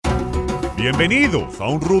Bienvenidos a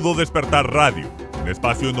Un Rudo Despertar Radio, un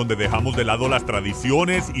espacio en donde dejamos de lado las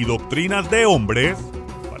tradiciones y doctrinas de hombres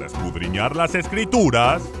para escudriñar las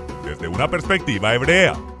escrituras desde una perspectiva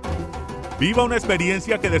hebrea. Viva una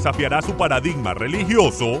experiencia que desafiará su paradigma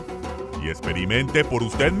religioso y experimente por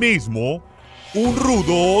usted mismo un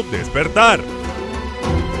rudo despertar.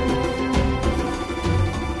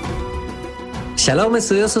 Shalom,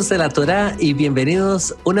 estudiosos de la Torá, y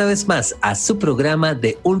bienvenidos una vez más a su programa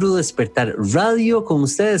de Un Rudo Despertar Radio. Con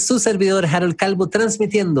ustedes, su servidor Harold Calvo,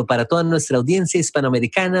 transmitiendo para toda nuestra audiencia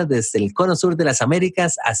hispanoamericana desde el cono sur de las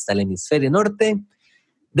Américas hasta el hemisferio norte,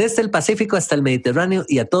 desde el Pacífico hasta el Mediterráneo,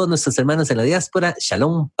 y a todos nuestros hermanos de la diáspora.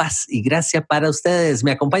 Shalom, paz y gracia para ustedes. Me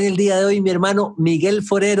acompaña el día de hoy mi hermano Miguel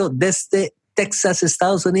Forero desde Texas,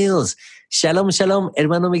 Estados Unidos. Shalom, shalom,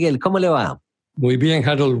 hermano Miguel, ¿cómo le va? Muy bien,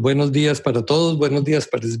 Harold. Buenos días para todos. Buenos días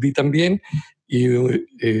para Esbi también. Y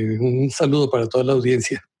un saludo para toda la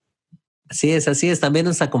audiencia. Así es, así es. También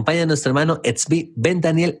nos acompaña nuestro hermano Etzbi Ben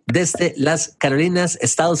Daniel desde las Carolinas,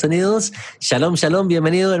 Estados Unidos. Shalom, shalom.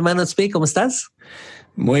 Bienvenido, hermano Etzbi. ¿Cómo estás?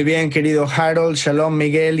 Muy bien, querido Harold. Shalom,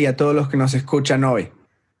 Miguel, y a todos los que nos escuchan hoy.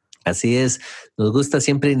 Así es, nos gusta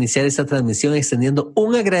siempre iniciar esta transmisión extendiendo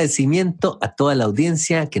un agradecimiento a toda la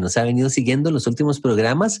audiencia que nos ha venido siguiendo en los últimos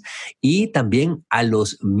programas, y también a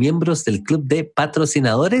los miembros del club de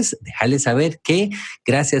patrocinadores. Dejarles saber que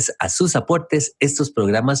gracias a sus aportes estos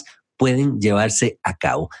programas pueden llevarse a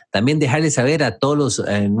cabo. También dejarles saber a todos los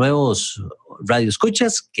nuevos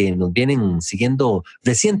radioescuchas que nos vienen siguiendo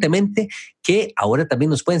recientemente que ahora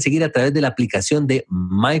también nos pueden seguir a través de la aplicación de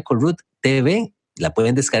Michael Root TV. La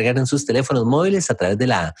pueden descargar en sus teléfonos móviles a través de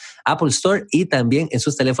la Apple Store y también en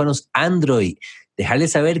sus teléfonos Android.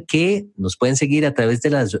 Dejarles saber que nos pueden seguir a través de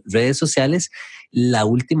las redes sociales. La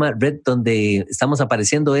última red donde estamos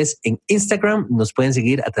apareciendo es en Instagram. Nos pueden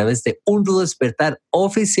seguir a través de Un Rudo Despertar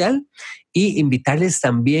Oficial, y invitarles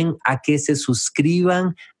también a que se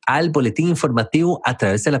suscriban al boletín informativo a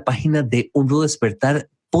través de la página de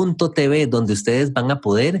unrudodespertar.tv, donde ustedes van a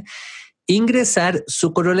poder ingresar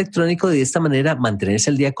su correo electrónico y de esta manera mantenerse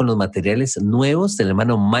al día con los materiales nuevos del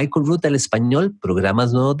hermano Michael Root al español,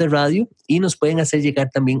 programas nuevos de radio, y nos pueden hacer llegar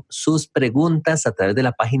también sus preguntas a través de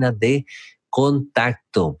la página de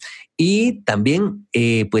contacto. Y también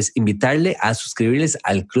pues invitarle a suscribirles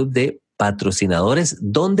al club de patrocinadores,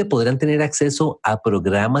 donde podrán tener acceso a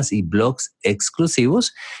programas y blogs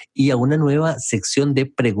exclusivos y a una nueva sección de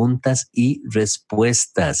preguntas y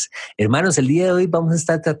respuestas. Hermanos, el día de hoy vamos a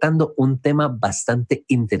estar tratando un tema bastante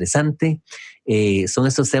interesante. Son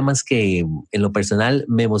estos temas que en lo personal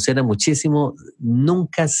me emocionan muchísimo.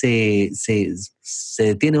 Nunca se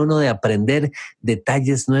detiene uno de aprender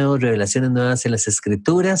detalles nuevos, revelaciones nuevas en las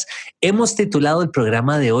escrituras. Hemos titulado el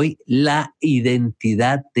programa de hoy La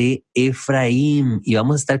identidad de Efraín, y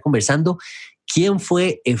vamos a estar conversando quién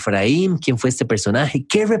fue Efraín, quién fue este personaje,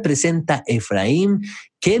 qué representa Efraín,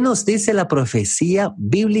 qué nos dice la profecía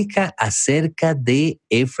bíblica acerca de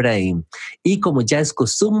Efraín. Y como ya es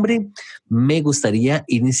costumbre, me gustaría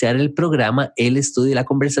iniciar el programa, el estudio y la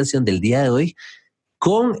conversación del día de hoy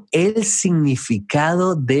con el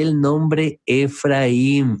significado del nombre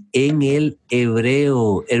Efraín en el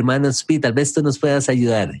hebreo. Hermano Spi, tal vez tú nos puedas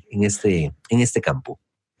ayudar en este campo.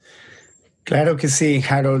 Claro que sí,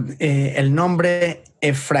 Harold. El nombre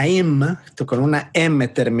Efraín, con una M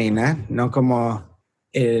termina, no como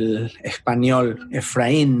el español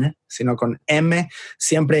Efraín, sino con M.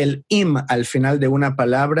 Siempre el im al final de una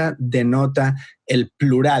palabra denota el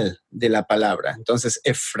plural de la palabra. Entonces,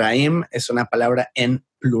 Efraín es una palabra en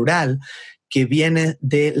plural que viene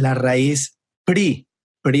de la raíz pri.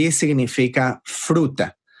 Pri significa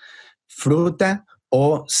fruta. Fruta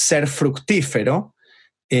o ser fructífero.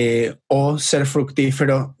 O ser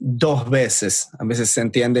fructífero dos veces. A veces se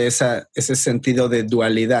entiende ese sentido de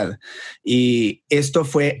dualidad. Y esto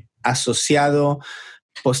fue asociado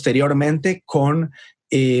posteriormente con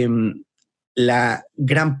la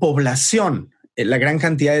gran población, la gran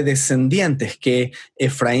cantidad de descendientes que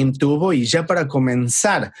Efraín tuvo. Y ya para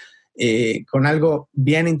comenzar con algo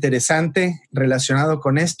bien interesante relacionado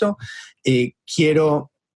con esto,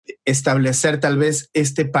 quiero establecer tal vez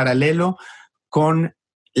este paralelo con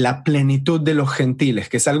la plenitud de los gentiles,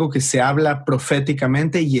 que es algo que se habla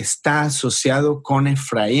proféticamente y está asociado con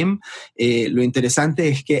Efraín. Lo interesante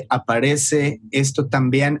es que aparece esto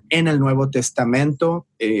también en el Nuevo Testamento.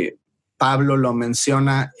 Pablo lo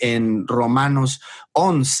menciona en Romanos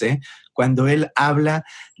 11, cuando él habla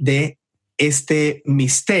de este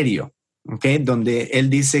misterio, ¿okay? Donde él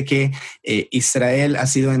dice que Israel ha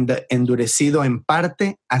sido endurecido en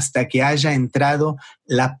parte hasta que haya entrado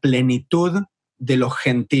la plenitud de los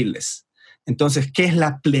gentiles. Entonces, ¿qué es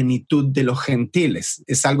la plenitud de los gentiles?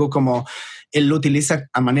 Es algo como, él lo utiliza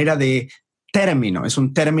a manera de término, es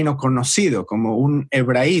un término conocido como un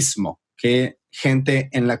hebraísmo, que gente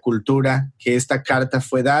en la cultura que esta carta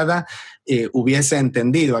fue dada hubiese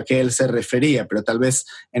entendido a qué él se refería, pero tal vez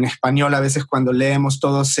en español a veces cuando leemos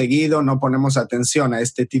todo seguido no ponemos atención a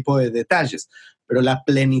este tipo de detalles. Pero la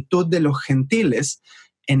plenitud de los gentiles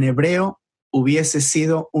en hebreo hubiese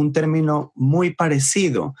sido un término muy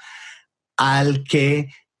parecido al que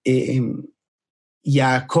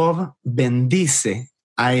Jacob bendice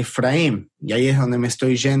a Efraín. Y ahí es donde me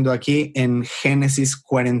estoy yendo aquí en Génesis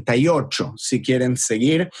 48. Si quieren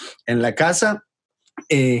seguir en la casa,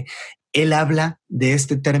 él habla de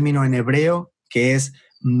este término en hebreo que es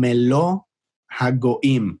Melo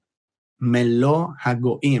Hagoim. Melo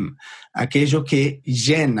Hagoim. Aquello que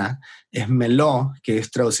llena es Melo, que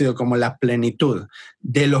es traducido como la plenitud.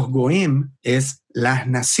 De los Goim es las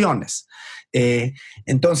naciones.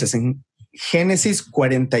 Entonces, en Génesis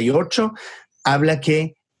 48 habla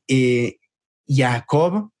que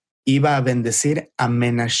Jacob iba a bendecir a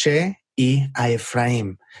Menashe y a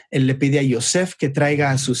Efraín. Él le pide a Yosef que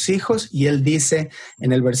traiga a sus hijos y él dice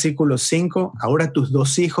en el versículo 5, ahora tus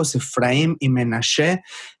 2 hijos, Efraín y Menashe,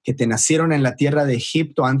 que te nacieron en la tierra de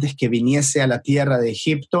Egipto antes que viniese a la tierra de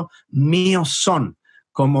Egipto, míos son,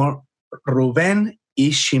 como Rubén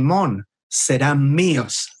y Shimón serán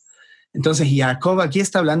míos. Entonces Jacob aquí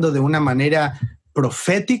está hablando de una manera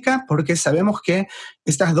profética, porque sabemos que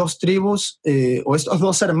estas 2 tribus o estos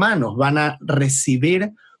 2 hermanos van a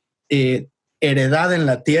recibir heredad en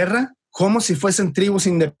la tierra como si fuesen tribus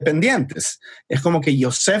independientes. Es como que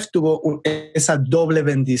Yosef tuvo esa doble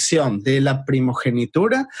bendición de la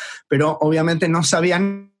primogenitura, pero obviamente no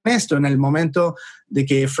sabían esto en el momento de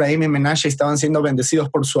que Efraín y Menashe estaban siendo bendecidos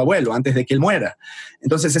por su abuelo antes de que él muera.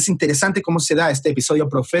 Entonces es interesante cómo se da este episodio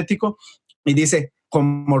profético y dice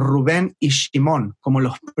como Rubén y Shimón, como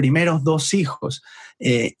los primeros 2 hijos.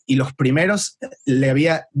 Y los primeros le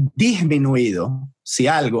había disminuido, si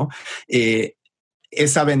algo,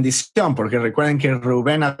 esa bendición, porque recuerden que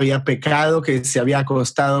Rubén había pecado, que se había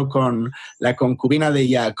acostado con la concubina de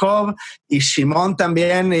Jacob, y Shimón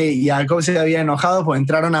también, y Jacob se había enojado, pues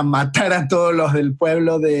entraron a matar a todos los del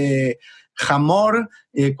pueblo de Hamor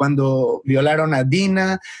cuando violaron a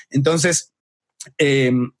Dina. Entonces,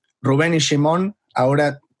 Rubén y Shimón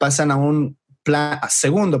ahora pasan a un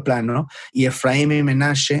segundo plano, y Efraín y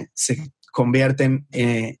Menashe se convierten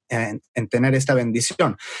en tener esta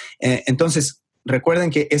bendición. Entonces,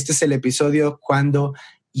 recuerden que este es el episodio cuando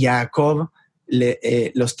Jacob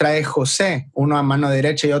los trae José, uno a mano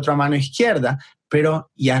derecha y otro a mano izquierda,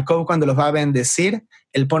 pero Jacob cuando los va a bendecir,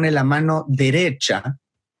 él pone la mano derecha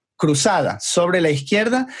cruzada sobre la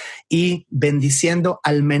izquierda y bendiciendo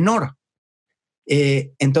al menor.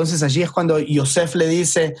 Entonces allí es cuando Yosef le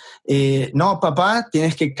dice, no papá,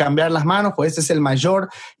 tienes que cambiar las manos, pues este es el mayor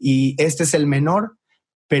y este es el menor,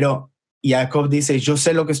 pero Jacob dice, yo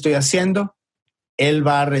sé lo que estoy haciendo, él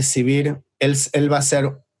va a recibir, él va a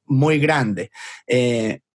ser muy grande.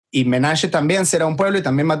 Y Menashe también será un pueblo y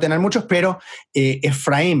también va a tener muchos, pero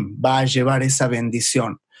Efraín va a llevar esa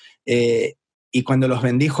bendición. Y cuando los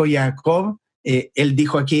bendijo Jacob, él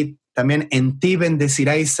dijo aquí también, en ti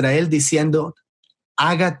bendecirá Israel, diciendo,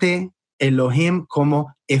 hágate Elohim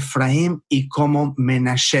como Efraín y como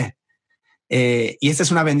Menashe. Y esta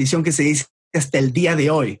es una bendición que se dice hasta el día de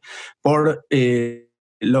hoy. Por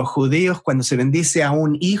los judíos, cuando se bendice a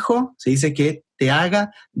un hijo, se dice que te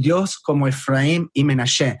haga Dios como Efraín y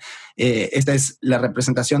Menashe. Esta es la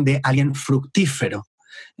representación de alguien fructífero.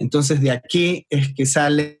 Entonces de aquí es que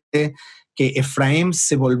sale que Efraín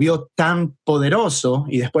se volvió tan poderoso,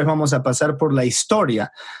 y después vamos a pasar por la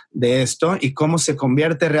historia de esto y cómo se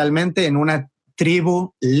convierte realmente en una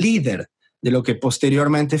tribu líder de lo que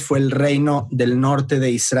posteriormente fue el reino del norte de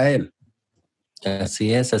Israel.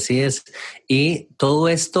 Así es, así es. Y todo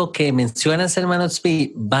esto que mencionas, hermano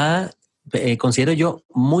Tzvi, va, considero yo,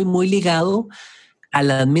 muy, muy ligado a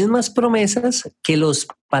las mismas promesas que los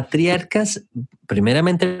patriarcas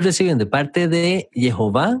primeramente reciben de parte de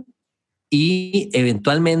Jehová, y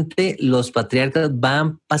eventualmente los patriarcas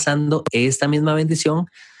van pasando esta misma bendición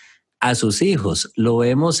a sus hijos. Lo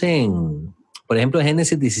vemos por ejemplo, en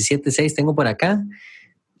Génesis 17:6, tengo por acá.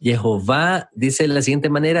 Jehová dice de la siguiente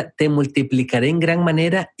manera, te multiplicaré en gran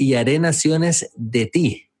manera y haré naciones de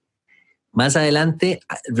ti. Más adelante,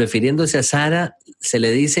 refiriéndose a Sara, se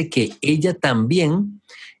le dice que ella también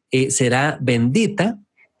será bendita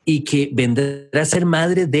y que vendrá a ser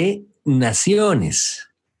madre de naciones.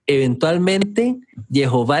 Eventualmente,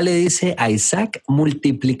 Jehová le dice a Isaac,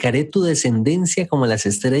 multiplicaré tu descendencia como las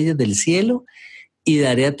estrellas del cielo y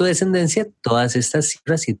daré a tu descendencia todas estas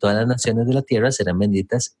tierras y todas las naciones de la tierra serán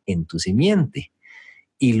benditas en tu simiente.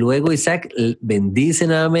 Y luego Isaac bendice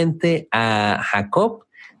nuevamente a Jacob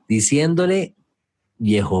diciéndole: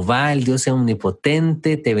 Jehová, el Dios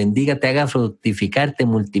omnipotente, te bendiga, te haga fructificar, te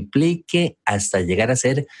multiplique hasta llegar a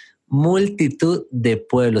ser multitud de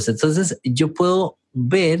pueblos. Entonces yo puedo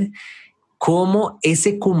ver cómo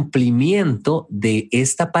ese cumplimiento de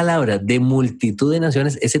esta palabra de multitud de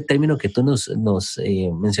naciones, ese término que tú nos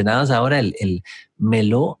mencionabas ahora, el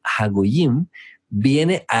Melo Hagoyim,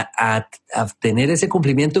 viene a tener ese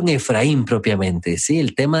cumplimiento en Efraín propiamente. ¿Sí?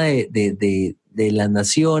 El tema de las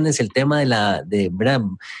naciones, el tema de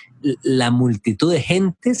la multitud de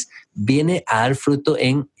gentes viene a dar fruto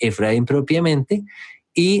en Efraín propiamente.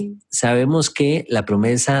 Y sabemos que la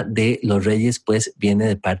promesa de los reyes pues viene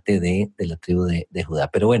de parte de la tribu de Judá.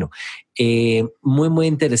 Pero bueno, muy, muy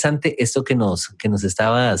interesante esto que nos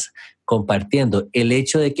estabas compartiendo. El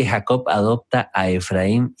hecho de que Jacob adopta a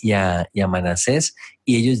Efraín y a Manasés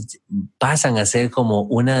y ellos pasan a ser como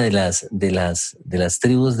una de las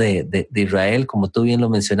tribus de Israel, como tú bien lo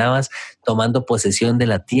mencionabas, tomando posesión de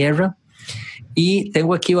la tierra. Y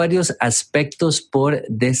tengo aquí varios aspectos por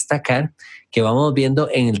destacar que vamos viendo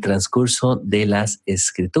en el transcurso de las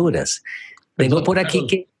escrituras. Tengo por aquí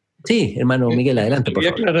que... Sí, hermano Miguel, adelante, por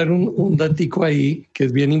favor. Voy a aclarar un datico ahí que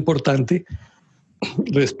es bien importante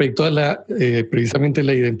respecto a precisamente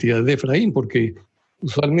la identidad de Efraín, porque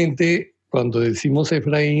usualmente cuando decimos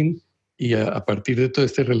Efraín y a partir de todo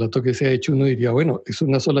este relato que se ha hecho, uno diría, bueno, es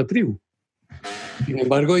una sola tribu. Sin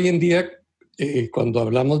embargo, hoy en día, cuando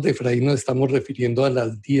hablamos de Efraín nos estamos refiriendo a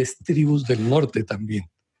las 10 tribus del norte también,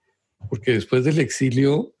 porque después del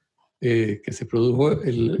exilio que se produjo,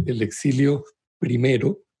 el exilio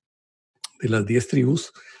primero de las 10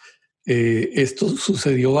 tribus, esto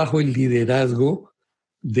sucedió bajo el liderazgo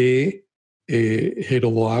de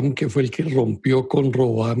Jeroboam, que fue el que rompió con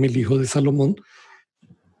Roboam, el hijo de Salomón,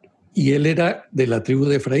 y él era de la tribu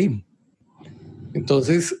de Efraín.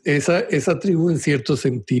 Entonces, esa tribu en cierto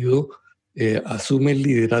sentido asume el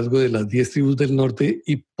liderazgo de las 10 tribus del norte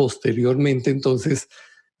y posteriormente entonces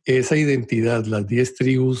esa identidad, las 10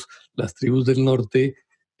 tribus, las tribus del norte,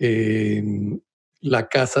 la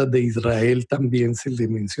casa de Israel también se le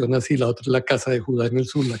menciona así, la otra es la casa de Judá en el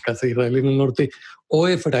sur, la casa de Israel en el norte, o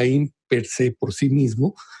Efraín per se por sí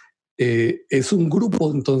mismo, es un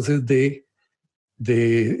grupo entonces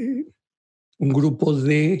un grupo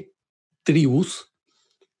de tribus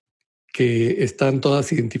que están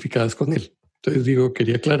todas identificadas con él. Entonces digo,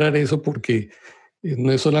 quería aclarar eso porque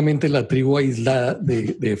no es solamente la tribu aislada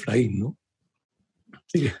de Efraín, ¿no?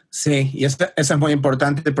 Sí, y esa es muy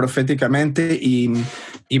importante proféticamente y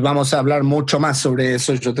vamos a hablar mucho más sobre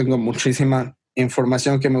eso. Yo tengo muchísima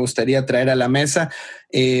información que me gustaría traer a la mesa.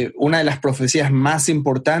 Una de las profecías más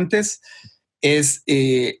importantes es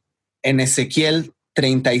en Ezequiel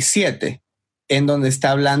 37, en donde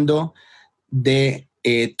está hablando de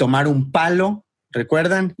tomar un palo,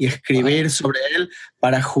 ¿recuerdan? Y escribir sobre él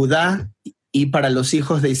para Judá y para los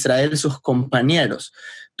hijos de Israel, sus compañeros.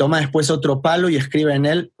 Toma después otro palo y escribe en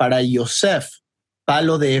él para Yosef,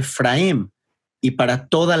 palo de Efraín, y para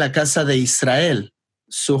toda la casa de Israel,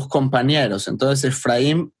 sus compañeros. Entonces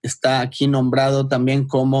Efraín está aquí nombrado también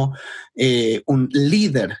como un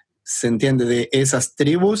líder, se entiende, de esas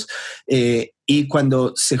tribus, y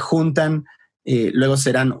cuando se juntan, luego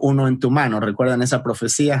serán uno en tu mano. ¿Recuerdan esa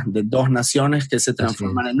profecía de 2 naciones que se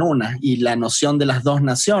transforman en una? Y la noción de las 2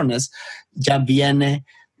 naciones ya viene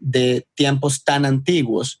de tiempos tan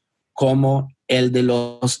antiguos como el de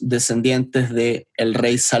los descendientes del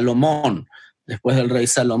rey Salomón. Después del rey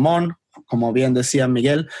Salomón, como bien decía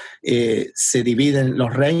Miguel, se dividen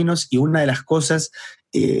los reinos y una de las cosas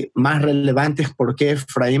más relevantes por qué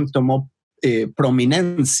Efraín tomó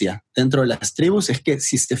prominencia dentro de las tribus es que,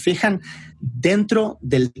 si se fijan, dentro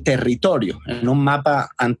del territorio, en un mapa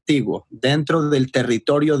antiguo, dentro del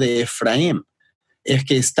territorio de Efraín, es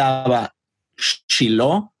que estaba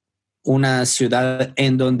Shiloh, una ciudad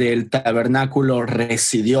en donde el tabernáculo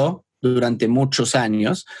residió durante muchos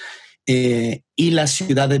años, y la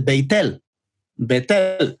ciudad de Betel.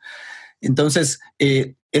 Entonces,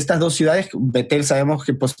 estas 2 ciudades, Betel sabemos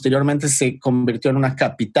que posteriormente se convirtió en una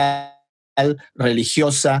capital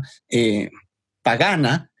religiosa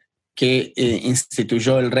pagana que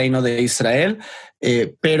instituyó el reino de Israel,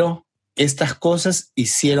 pero estas cosas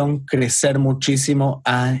hicieron crecer muchísimo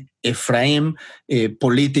a Efraín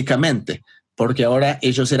políticamente, porque ahora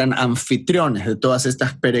ellos eran anfitriones de todas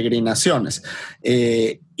estas peregrinaciones.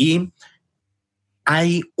 Y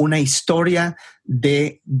hay una historia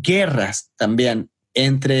de guerras también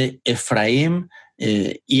entre Efraín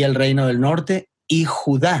y el reino del norte, y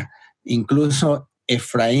Judá, incluso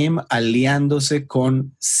Efraín aliándose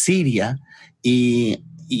con Siria. Y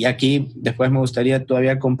aquí después me gustaría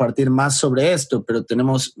todavía compartir más sobre esto, pero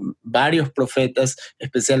tenemos varios profetas,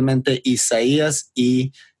 especialmente Isaías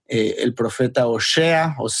y el profeta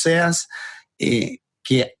Oseas,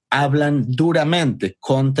 que hablan duramente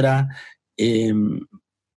contra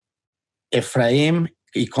Efraín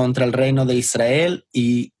y contra el reino de Israel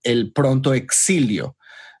y el pronto exilio.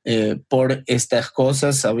 Por estas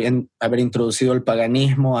cosas, haber introducido el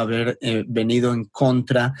paganismo, haber venido en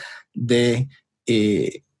contra de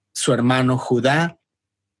su hermano Judá,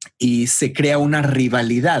 y se crea una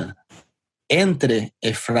rivalidad entre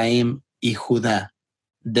Efraín y Judá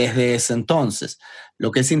desde ese entonces. Lo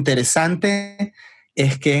que es interesante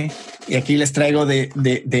es que, y aquí les traigo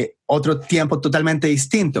de otro tiempo totalmente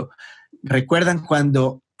distinto, recuerdan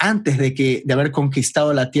cuando antes de haber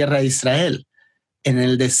conquistado la tierra de Israel, en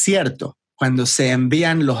el desierto, cuando se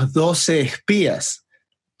envían los 12 espías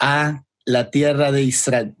a la tierra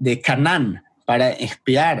de Canaán para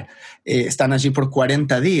espiar, están allí por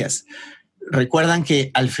 40 días. Recuerdan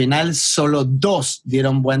que al final solo 2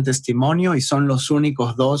 dieron buen testimonio y son los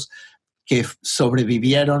únicos 2 que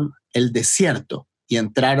sobrevivieron el desierto y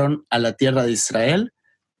entraron a la tierra de Israel.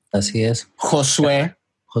 Así es. Josué,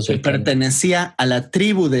 que pertenecía a la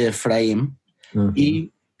tribu de Efraín,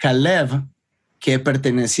 y Caleb, que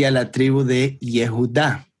pertenecía a la tribu de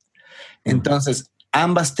Yehudá. Entonces,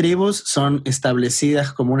 ambas tribus son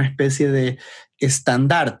establecidas como una especie de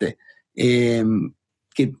estandarte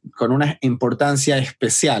con una importancia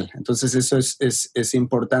especial. Entonces, eso es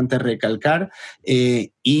importante recalcar.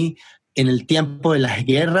 Y en el tiempo de las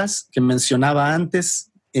guerras que mencionaba antes,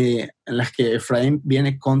 en las que Efraín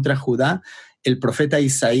viene contra Judá, el profeta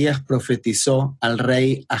Isaías profetizó al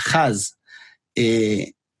rey Ahaz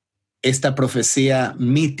esta profecía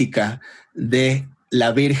mítica de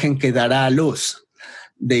la Virgen que dará a luz,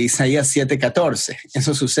 de Isaías 7:14.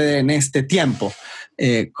 Eso sucede en este tiempo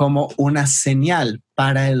como una señal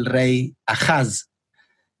para el rey Ahaz.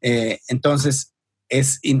 Entonces,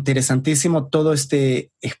 es interesantísimo todo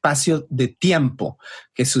este espacio de tiempo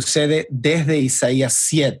que sucede desde Isaías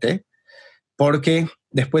 7, porque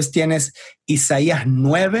después tienes Isaías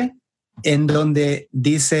 9, en donde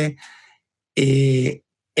dice,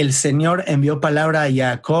 el Señor envió palabra a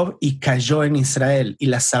Jacob y cayó en Israel, y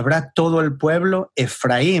la sabrá todo el pueblo,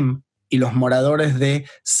 Efraín y los moradores de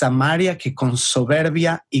Samaria, que con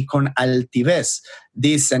soberbia y con altivez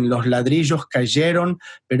dicen, los ladrillos cayeron,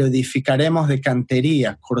 pero edificaremos de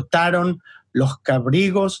cantería. Cortaron los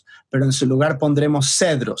cabrigos, pero en su lugar pondremos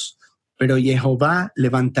cedros. Pero Jehová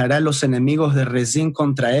levantará los enemigos de Rezín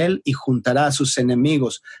contra él y juntará a sus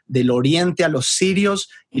enemigos del oriente, a los sirios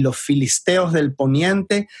y los filisteos del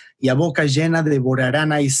poniente, y a boca llena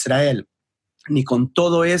devorarán a Israel. Ni con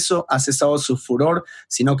todo eso ha cesado su furor,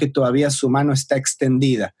 sino que todavía su mano está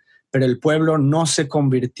extendida. Pero el pueblo no se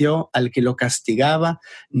convirtió al que lo castigaba,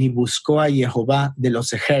 ni buscó a Jehová de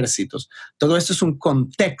los ejércitos. Todo esto es un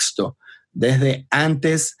contexto desde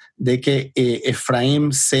antes de que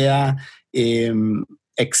Efraín sea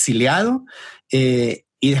exiliado, y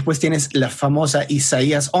después tienes la famosa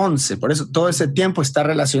Isaías 11. Por eso todo ese tiempo está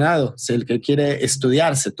relacionado, si el que quiere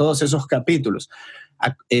estudiarse, todos esos capítulos.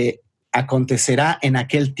 Acontecerá en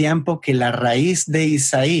aquel tiempo que la raíz de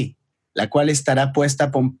Isaí, la cual estará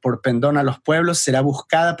puesta por pendón a los pueblos, será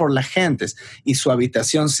buscada por las gentes, y su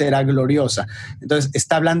habitación será gloriosa. Entonces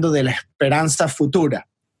está hablando de la esperanza futura.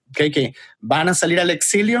 Que van a salir al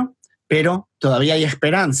exilio, pero todavía hay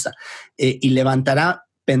esperanza. Y levantará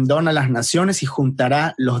pendón a las naciones y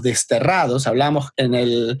juntará los desterrados. Hablamos en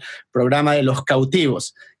el programa de los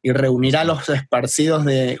cautivos. Y reunirá los esparcidos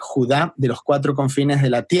de Judá de los 4 confines de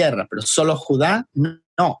la tierra. Pero solo Judá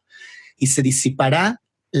no. Y se disipará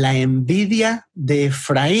la envidia de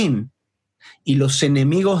Efraín, y los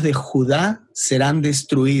enemigos de Judá serán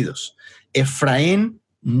destruidos. Efraín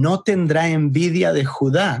no tendrá envidia de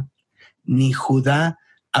Judá, ni Judá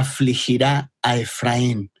afligirá a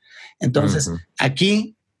Efraín. Entonces,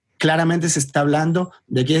 aquí claramente se está hablando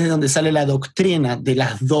de aquí es de donde sale la doctrina de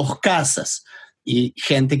las 2 casas, y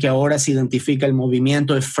gente que ahora se identifica el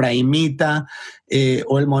movimiento efraimita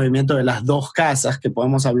o el movimiento de las 2 casas, que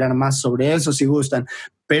podemos hablar más sobre eso si gustan,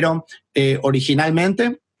 pero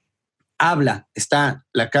originalmente está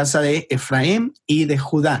la casa de Efraín y de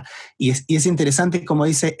Judá. Y es interesante como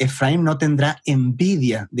dice, Efraín no tendrá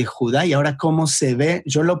envidia de Judá. Y ahora cómo se ve,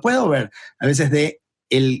 yo lo puedo ver a veces de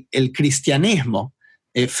el cristianismo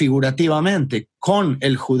figurativamente con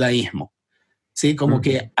el judaísmo. ¿Sí? Como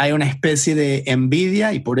que hay una especie de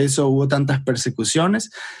envidia, y por eso hubo tantas persecuciones.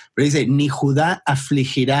 Pero dice, ni Judá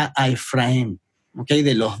afligirá a Efraín. ¿okay?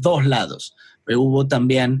 De los dos lados. Pero hubo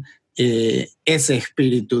también ese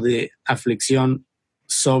espíritu de aflicción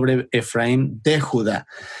sobre Efraín de Judá.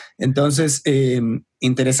 Entonces,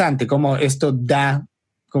 interesante cómo esto da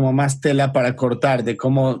como más tela para cortar, de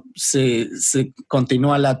cómo se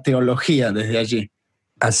continúa la teología desde allí.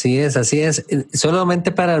 Así es, así es.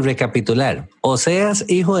 Solamente para recapitular, Oseas,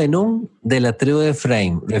 hijo de Nun, de la tribu de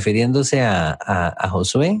Efraín, refiriéndose a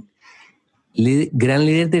Josué, gran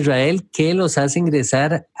líder de Israel, que los hace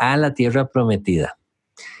ingresar a la tierra prometida.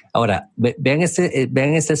 Ahora, vean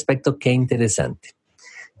este aspecto qué interesante.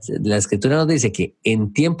 La escritura nos dice que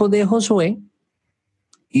en tiempos de Josué,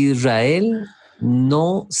 Israel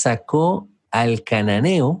no sacó al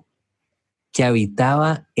cananeo que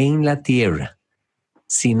habitaba en la tierra,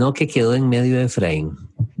 sino que quedó en medio de Efraín.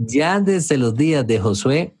 Ya desde los días de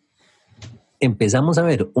Josué empezamos a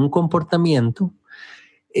ver un comportamiento,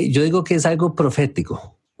 yo digo que es algo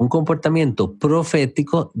profético, un comportamiento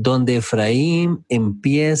profético donde Efraín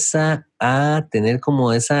empieza a tener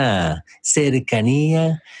como esa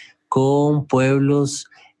cercanía con pueblos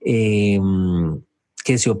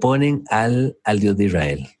que se oponen al Dios de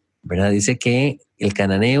Israel, ¿verdad? Dice que el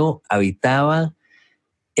cananeo habitaba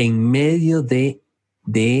en medio de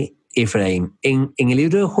Efraín. En el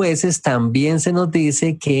libro de Jueces también se nos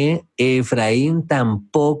dice que Efraín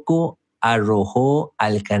tampoco arrojó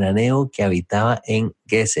al cananeo que habitaba en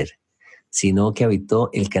Geser, sino que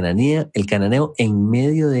habitó el cananeo en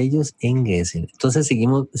medio de ellos en Geser. Entonces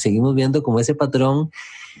seguimos viendo como ese patrón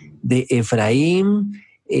de Efraín,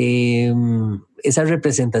 esa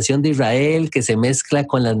representación de Israel que se mezcla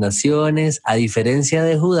con las naciones, a diferencia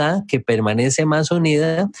de Judá, que permanece más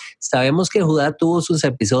unida. Sabemos que Judá tuvo sus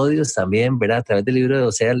episodios también, ¿verdad? A través del libro de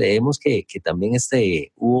Oseas leemos que también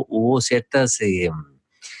hubo ciertas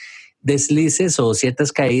deslices o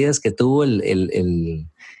ciertas caídas que tuvo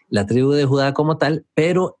la tribu de Judá como tal,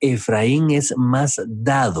 pero Efraín es más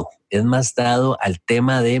dado al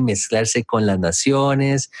tema de mezclarse con las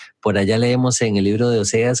naciones. Por allá leemos en el libro de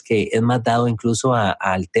Oseas que es más dado incluso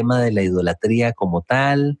al tema de la idolatría como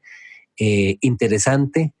tal.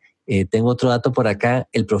 Interesante. Tengo otro dato por acá.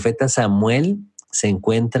 El profeta Samuel se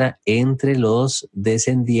encuentra entre los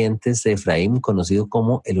descendientes de Efraín, conocido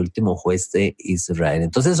como el último juez de Israel.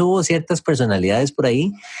 Entonces hubo ciertas personalidades por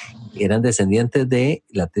ahí, eran descendientes de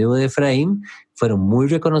la tribu de Efraín, fueron muy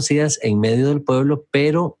reconocidas en medio del pueblo,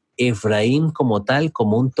 pero Efraín como tal,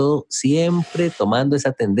 como un todo, siempre tomando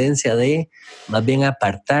esa tendencia de más bien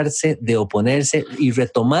apartarse, de oponerse, y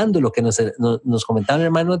retomando lo que nos comentaba el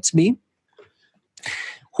hermano Tzvi,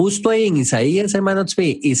 justo ahí en Isaías, hermano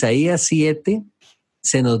Tzvi, Isaías 7,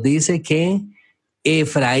 se nos dice que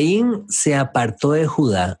Efraín se apartó de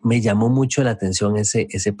Judá. Me llamó mucho la atención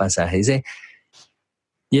ese pasaje. Dice,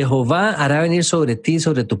 Jehová hará venir sobre ti,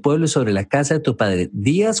 sobre tu pueblo y sobre la casa de tu padre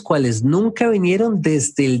días cuales nunca vinieron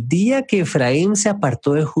desde el día que Efraín se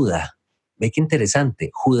apartó de Judá. Ve qué interesante.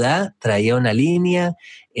 Judá traía una línea,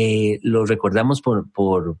 lo recordamos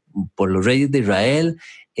por los reyes de Israel,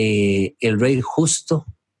 el rey justo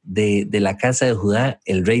de la casa de Judá,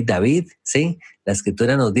 el rey David, ¿sí? La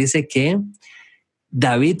escritura nos dice que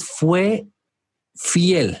David fue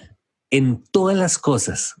fiel en todas las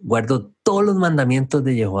cosas, guardó todos los mandamientos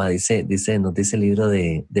de Jehová, nos dice el libro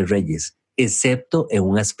de Reyes, excepto en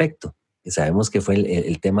un aspecto. Sabemos que fue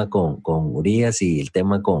el tema con Urías y el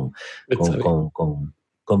tema con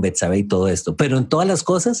Betsabé y todo esto. Pero en todas las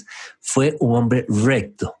cosas fue un hombre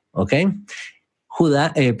recto, ¿ok?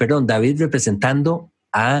 David representando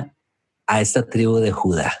a esta tribu de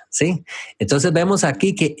Judá, ¿sí? Entonces vemos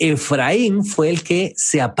aquí que Efraín fue el que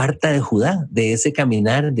se aparta de Judá, de ese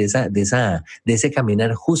caminar, de ese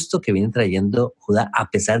caminar justo que viene trayendo Judá, a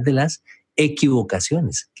pesar de las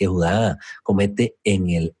equivocaciones que Judá comete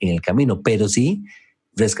en el camino. Pero sí,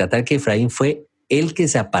 rescatar que Efraín fue el que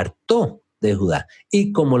se apartó de Judá.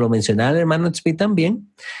 Y como lo mencionaba el hermano Tzvi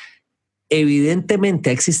también, evidentemente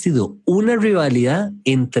ha existido una rivalidad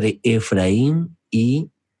entre Efraín y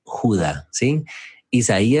Judá, ¿sí?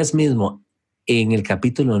 Isaías mismo en el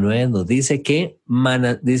capítulo 9 nos dice que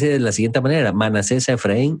dice de la siguiente manera: Manasés a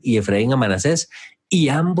Efraín y Efraín a Manasés, y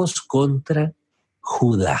ambos contra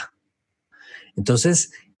Judá.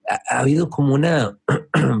 Entonces ha habido como una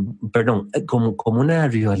como una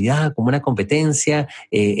rivalidad, como una competencia,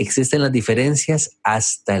 existen las diferencias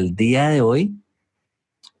hasta el día de hoy.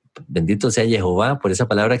 Bendito sea Jehová por esa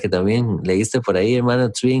palabra que también leíste por ahí,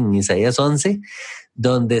 hermano Tzvi, en Isaías 11,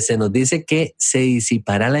 donde se nos dice que se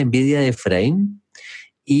disipará la envidia de Efraín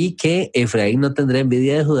y que Efraín no tendrá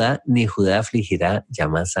envidia de Judá, ni Judá afligirá ya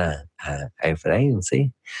más a Efraín,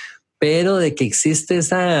 ¿sí? Pero de que existe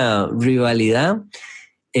esa rivalidad,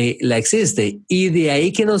 la existe. Y de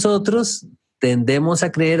ahí que nosotros tendemos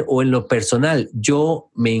a creer, o en lo personal,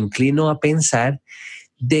 yo me inclino a pensar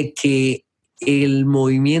de que el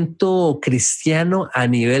movimiento cristiano a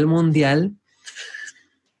nivel mundial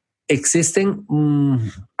existen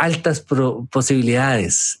altas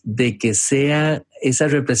posibilidades de que sea esa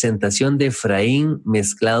representación de Efraín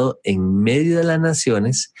mezclado en medio de las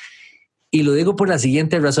naciones. Y lo digo por la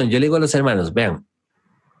siguiente razón. Yo le digo a los hermanos, vean,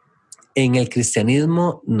 en el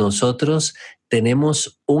cristianismo nosotros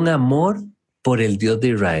tenemos un amor por el Dios de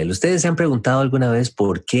Israel. ¿Ustedes se han preguntado alguna vez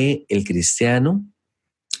por qué el cristiano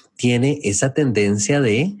tiene esa tendencia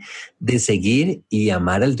de seguir y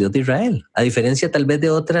amar al Dios de Israel? A diferencia tal vez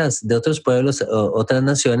de otros pueblos, otras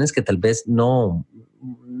naciones que tal vez no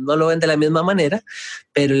lo ven de la misma manera,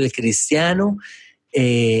 pero el cristiano,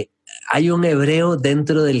 hay un hebreo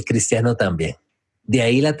dentro del cristiano también. De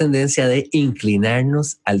ahí la tendencia de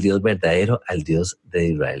inclinarnos al Dios verdadero, al Dios de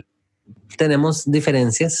Israel. Tenemos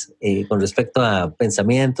diferencias con respecto a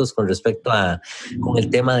pensamientos, con el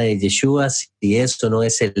tema de Yeshua, si esto no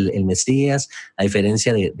es el Mesías, a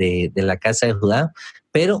diferencia de la casa de Judá,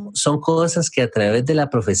 pero son cosas que a través de la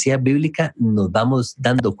profecía bíblica nos vamos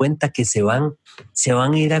dando cuenta que se van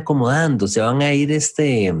a ir acomodando, van a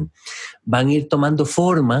ir tomando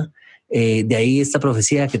forma. De ahí esta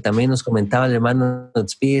profecía que también nos comentaba el hermano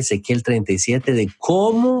Tzvi, Ezequiel 37, de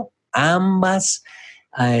cómo ambas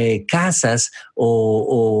casas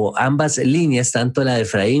o ambas líneas, tanto la de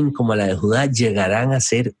Efraín como la de Judá, llegarán a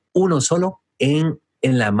ser uno solo en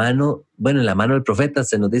la mano del profeta,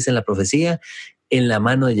 se nos dice en la profecía, en la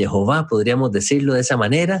mano de Jehová, podríamos decirlo de esa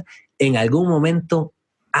manera. En algún momento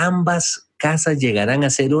ambas casas llegarán a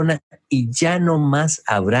ser una y ya no más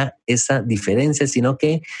habrá esa diferencia, sino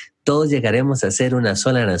que todos llegaremos a ser una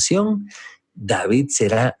sola nación. David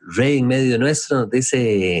será rey en medio nuestro, nos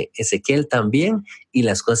dice Ezequiel también, y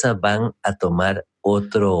las cosas van a tomar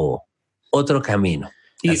otro camino.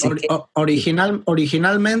 Y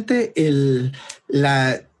originalmente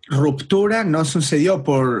la ruptura no sucedió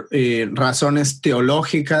por razones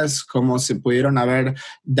teológicas como se pudieron haber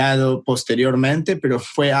dado posteriormente, pero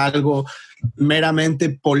fue algo meramente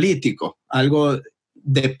político, algo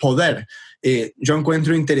de poder. Yo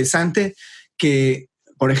encuentro interesante que,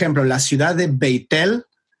 por ejemplo, la ciudad de Betel,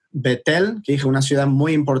 que es una ciudad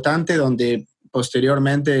muy importante donde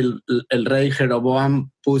posteriormente el rey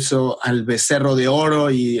Jeroboam puso al becerro de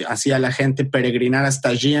oro y hacía a la gente peregrinar hasta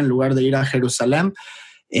allí en lugar de ir a Jerusalén,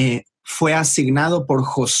 fue asignado por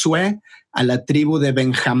Josué a la tribu de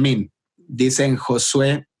Benjamín. Dice en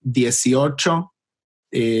Josué 18,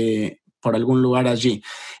 por algún lugar allí.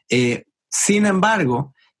 Sin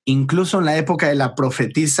embargo, incluso en la época de la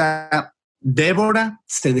profetisa Débora,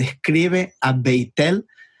 se describe a Beitel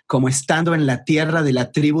como estando en la tierra de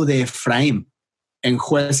la tribu de Efraín, en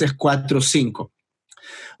Jueces 4:5.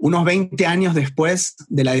 Unos 20 años después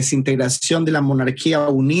de la desintegración de la monarquía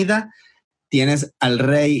unida, tienes al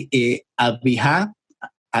rey Abías,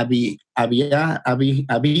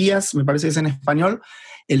 me parece que es en español,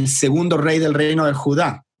 el segundo rey del reino de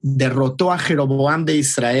Judá. Derrotó a Jeroboam de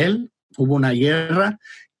Israel, hubo una guerra,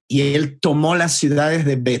 y él tomó las ciudades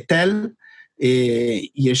de Betel,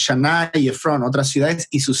 Yeshaná y Efrón, otras ciudades,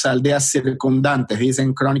 y sus aldeas circundantes, dice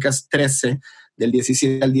en Crónicas 13, del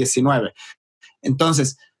 17 al 19.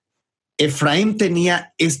 Entonces, Efraín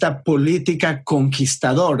tenía esta política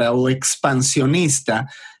conquistadora o expansionista,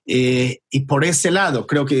 y por ese lado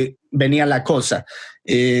creo que venía la cosa.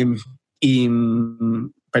 Pero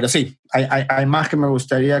sí, hay más que me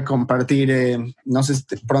gustaría compartir. No sé,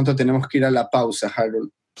 pronto tenemos que ir a la pausa,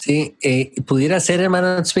 Harold. Sí, pudiera ser,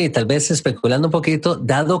 hermano Smith, tal vez especulando un poquito,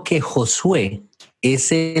 dado que Josué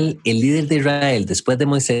es el líder de Israel después de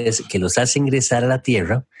Moisés, que los hace ingresar a la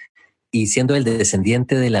tierra, y siendo el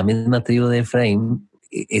descendiente de la misma tribu de Efraín,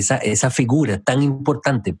 esa figura tan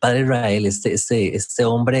importante, Padre Israel, este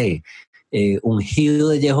hombre ungido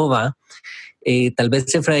de Jehová, tal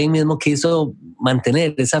vez Efraín mismo quiso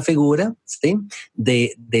mantener esa figura, ¿sí?,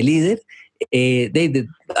 de líder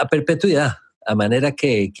a perpetuidad, a manera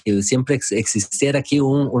que siempre existiera aquí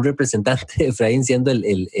un representante de Efraín siendo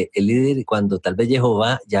el líder, cuando tal vez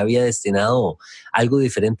Jehová ya había destinado algo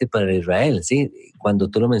diferente para Israel, ¿sí?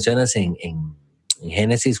 Cuando tú lo mencionas en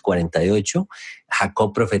Génesis 48,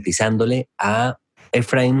 Jacob profetizándole a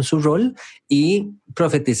Efraín su rol y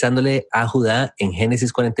profetizándole a Judá en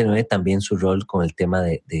Génesis 49 también su rol con el tema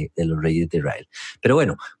de los reyes de Israel. Pero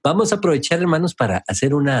bueno, vamos a aprovechar, hermanos, para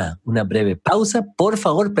hacer una breve pausa. Por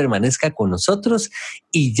favor, permanezca con nosotros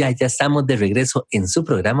y ya estamos de regreso en su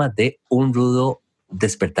programa de Un Rudo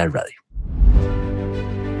Despertar Radio.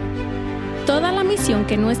 Toda la misión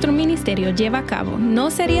que nuestro ministerio lleva a cabo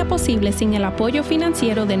no sería posible sin el apoyo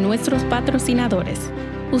financiero de nuestros patrocinadores.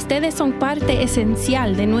 Ustedes son parte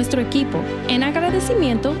esencial de nuestro equipo. En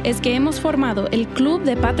agradecimiento es que hemos formado el Club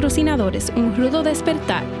de Patrocinadores Un Rudo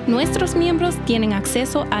Despertar. Nuestros miembros tienen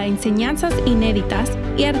acceso a enseñanzas inéditas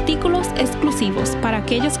y artículos exclusivos para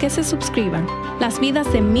aquellos que se suscriban. Las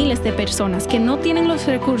vidas de miles de personas que no tienen los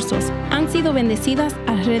recursos han sido bendecidas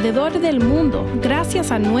alrededor del mundo gracias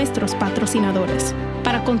a nuestros patrocinadores.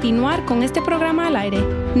 Para continuar con este programa al aire,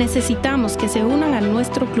 necesitamos que se unan a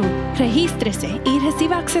nuestro club. Regístrese y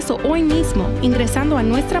reciba acceso hoy mismo ingresando a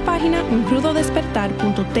nuestra página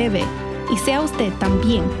unrudodespertar.tv y sea usted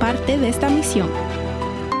también parte de esta misión.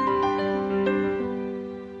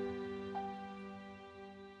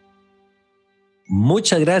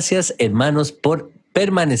 Muchas gracias, hermanos, por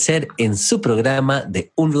permanecer en su programa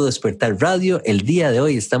de Un Rudo Despertar Radio. El día de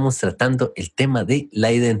hoy estamos tratando el tema de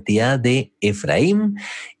la identidad de Efraín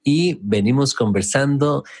y venimos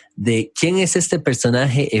conversando de quién es este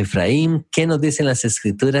personaje Efraín, qué nos dicen las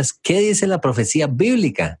escrituras, qué dice la profecía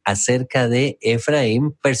bíblica acerca de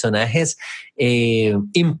Efraín, personajes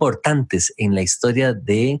importantes en la historia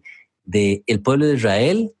de el pueblo de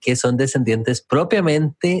Israel, que son descendientes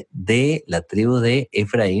propiamente de la tribu de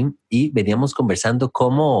Efraín, y veníamos conversando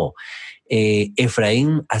cómo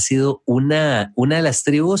Efraín ha sido una de las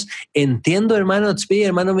tribus. Entiendo, hermano Tzvi,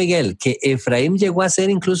 hermano Miguel, que Efraín llegó a ser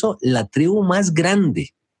incluso la tribu más grande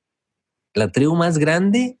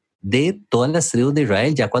de todas las tribus de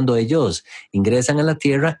Israel, ya cuando ellos ingresan a la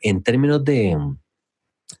tierra en términos de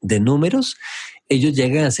números. Ellos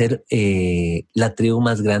llegan a ser la tribu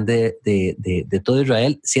más grande de todo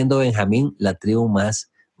Israel, siendo Benjamín la tribu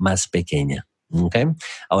más pequeña. ¿Okay?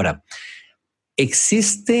 Ahora,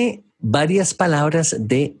 existe varias palabras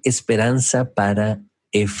de esperanza para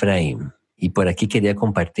Efraín. Y por aquí quería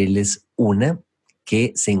compartirles una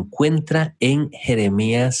que se encuentra en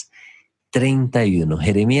Jeremías 31.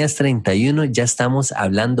 Jeremías 31, ya estamos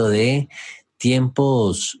hablando de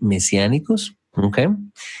tiempos mesiánicos. Okay.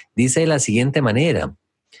 Dice de la siguiente manera: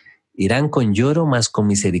 irán con lloro, mas con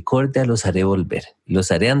misericordia los haré volver. Los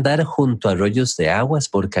haré andar junto a arroyos de aguas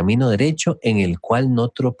por camino derecho en el cual no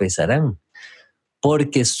tropezarán.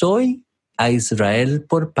 Porque soy a Israel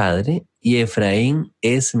por padre y Efraín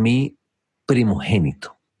es mi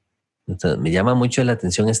primogénito. Entonces, me llama mucho la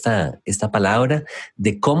atención esta palabra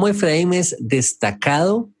de cómo Efraín es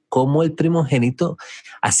destacado como el primogénito,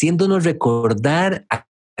 haciéndonos recordar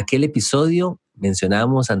aquel episodio mencionaba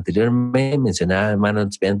hermano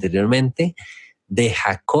anteriormente, de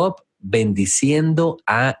Jacob bendiciendo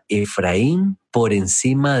a Efraín por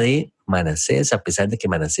encima de Manasés, a pesar de que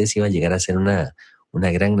Manasés iba a llegar a ser una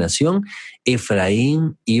gran nación.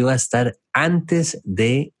 Efraín iba a estar antes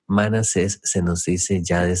de Manasés, se nos dice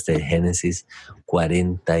ya desde Génesis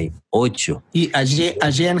 48. Y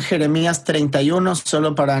allí en Jeremías 31,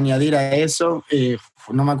 solo para añadir a eso,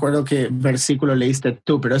 no me acuerdo qué versículo leíste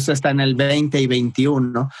tú, pero eso está en el 20 y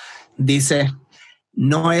 21. Dice: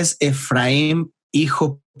 ¿no es Efraín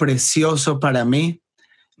hijo precioso para mí?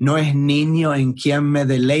 ¿No es niño en quien me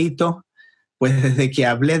deleito? Pues desde que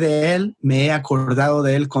hablé de él, me he acordado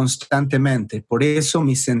de él constantemente. Por eso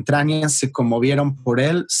mis entrañas se conmovieron por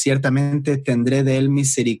él. Ciertamente tendré de él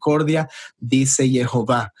misericordia, dice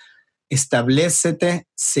Jehová. Establécete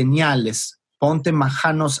señales, ponte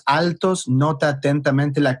majanos altos, nota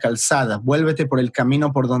atentamente la calzada. Vuélvete por el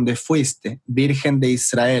camino por donde fuiste, Virgen de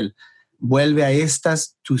Israel. Vuelve a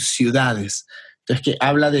estas tus ciudades. Entonces, que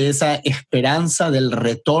habla de esa esperanza del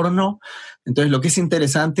retorno. Entonces, lo que es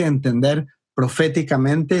interesante entender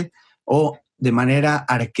proféticamente o de manera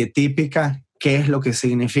arquetípica qué es lo que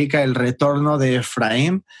significa el retorno de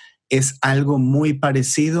Efraín, es algo muy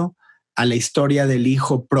parecido a la historia del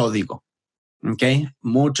hijo pródigo. ¿Okay?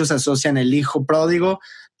 Muchos asocian el hijo pródigo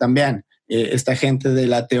también, esta gente de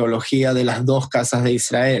la teología de las dos casas de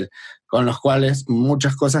Israel, con los cuales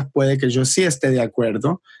muchas cosas puede que yo sí esté de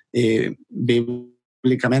acuerdo,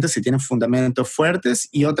 bíblicamente, si tienen fundamentos fuertes,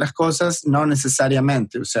 y otras cosas no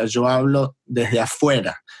necesariamente. O sea, yo hablo desde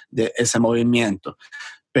afuera de ese movimiento.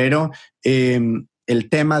 Pero el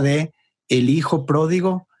tema de el hijo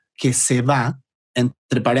pródigo que se va,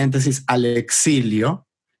 entre paréntesis, al exilio,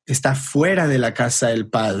 está fuera de la casa del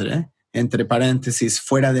padre, entre paréntesis,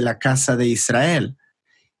 fuera de la casa de Israel.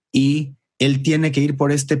 Y él tiene que ir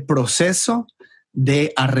por este proceso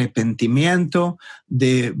de arrepentimiento,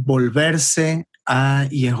 de volverse a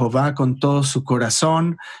Jehová con todo su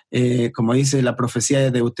corazón, como dice la profecía de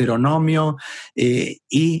Deuteronomio,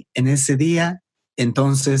 y en ese día,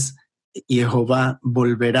 entonces, Jehová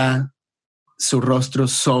volverá su rostro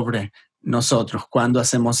sobre nosotros cuando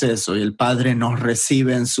hacemos eso y el Padre nos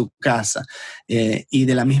recibe en su casa. Y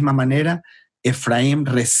de la misma manera, Efraín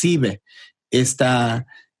recibe este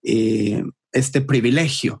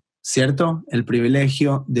privilegio, ¿cierto? El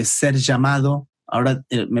privilegio de ser llamado, ahora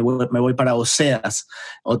me voy para Oseas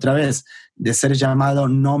otra vez, de ser llamado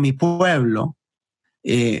no mi pueblo,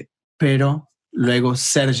 pero luego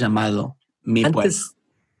ser llamado mi pueblo. Antes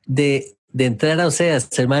de entrar a Oseas,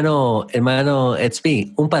 hermano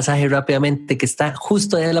XP, un pasaje rápidamente que está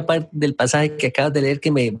justo allá en la parte del pasaje que acabas de leer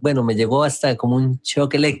que me llegó hasta como un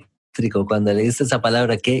shock eléctrico cuando leíste esa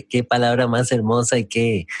palabra. Qué palabra más hermosa y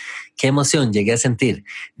qué emoción llegué a sentir.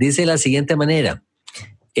 Dice de la siguiente manera.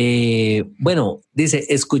 Dice,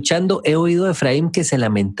 escuchando he oído a Efraín que se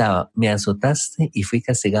lamentaba, me azotaste y fui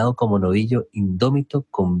castigado como novillo indómito,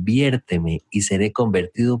 conviérteme y seré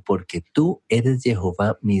convertido porque tú eres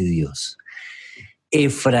Jehová mi Dios.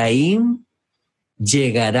 Efraín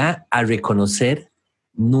llegará a reconocer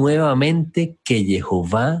nuevamente que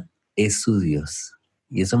Jehová es su Dios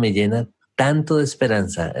y eso me llena tanto de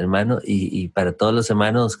esperanza, hermano, y para todos los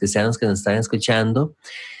hermanos cristianos que nos están escuchando.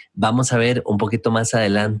 Vamos a ver un poquito más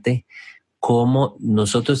adelante cómo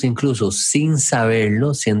nosotros, incluso sin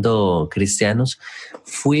saberlo, siendo cristianos,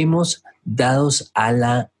 fuimos dados a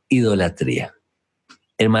la idolatría.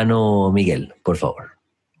 Hermano Miguel, por favor.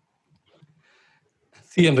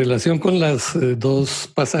 Sí, en relación con los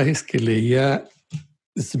dos pasajes que leía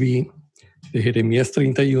Zvi, de Jeremías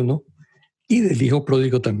 31 y del hijo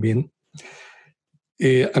pródigo también,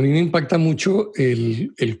 a mí me impacta mucho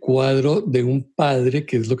el cuadro de un padre,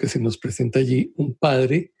 que es lo que se nos presenta allí, un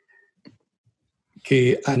padre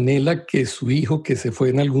que anhela que su hijo que se fue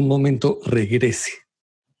en algún momento regrese.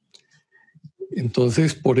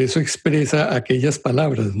 Entonces, por eso expresa aquellas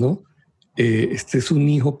palabras, ¿no? Este es un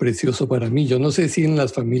hijo precioso para mí. Yo no sé si en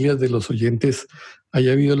las familias de los oyentes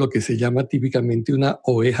haya habido lo que se llama típicamente una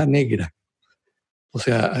oveja negra. O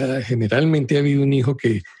sea, generalmente ha habido un hijo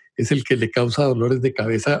que es el que le causa dolores de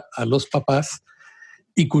cabeza a los papás.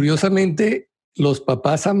 Y curiosamente, los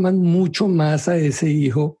papás aman mucho más a ese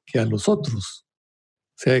hijo que a los otros.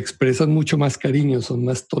 O sea, expresan mucho más cariño, son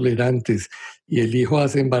más tolerantes. Y el hijo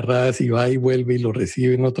hace embarradas y va y vuelve y lo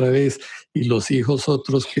reciben otra vez. Y los hijos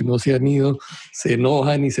otros que no se han ido se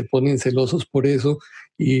enojan y se ponen celosos por eso.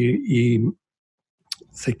 Y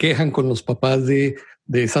se quejan con los papás de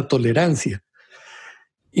esa tolerancia.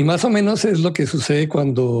 Y más o menos es lo que sucede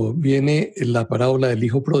cuando viene la parábola del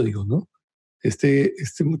hijo pródigo, ¿no? Este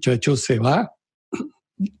muchacho se va,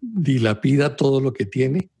 dilapida todo lo que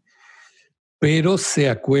tiene, pero se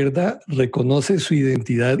acuerda, reconoce su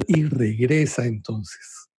identidad y regresa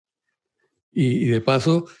entonces. Y de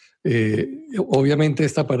paso, obviamente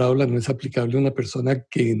esta parábola no es aplicable a una persona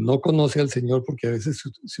que no conoce al Señor, porque a veces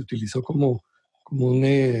se utilizó como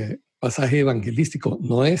un pasaje evangelístico.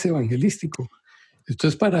 No es evangelístico. Esto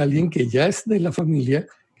es para alguien que ya es de la familia,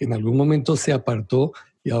 que en algún momento se apartó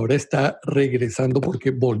y ahora está regresando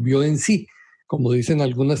porque volvió en sí. Como dicen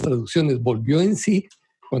algunas traducciones, volvió en sí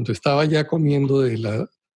cuando estaba ya comiendo del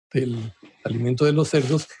alimento de los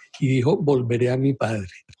cerdos y dijo, volveré a mi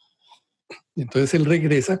padre. Entonces él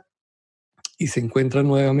regresa y se encuentra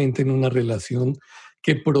nuevamente en una relación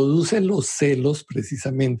que produce los celos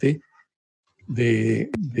precisamente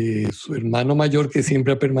de su hermano mayor que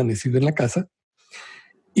siempre ha permanecido en la casa.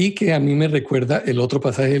 Y que a mí me recuerda el otro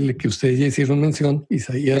pasaje del que ustedes ya hicieron mención,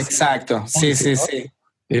 Isaías. Exacto, sí, sí, sí.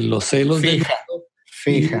 Los celos del otro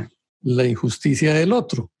y la injusticia del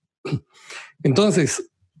otro.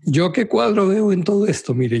 Entonces, ¿yo qué cuadro veo en todo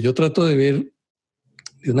esto? Mire, yo trato de ver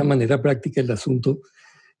de una manera práctica el asunto.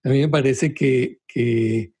 A mí me parece que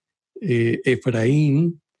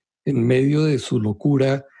Efraín, en medio de su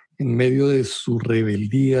locura, en medio de su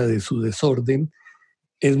rebeldía, de su desorden,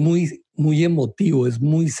 es muy emotivo, es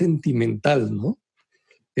muy sentimental, ¿no?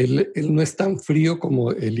 Él no es tan frío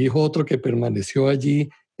como el hijo otro que permaneció allí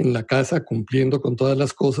en la casa cumpliendo con todas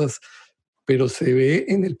las cosas, pero se ve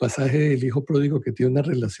en el pasaje del hijo pródigo que tiene una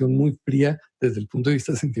relación muy fría desde el punto de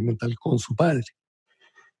vista sentimental con su padre.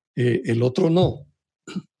 El otro no.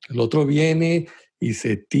 El otro viene y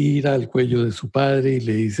se tira al cuello de su padre y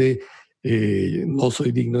le dice, no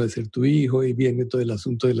soy digno de ser tu hijo, y viene todo el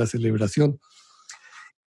asunto de la celebración.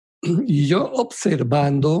 Y yo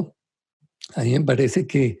observando, a mí me parece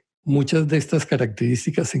que muchas de estas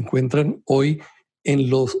características se encuentran hoy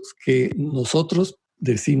en los que nosotros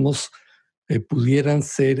decimos pudieran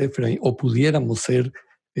ser Efraín, o pudiéramos ser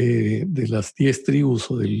de las 10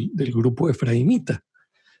 tribus o del grupo efraimita.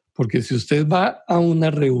 Porque si usted va a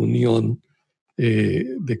una reunión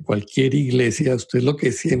de cualquier iglesia, usted lo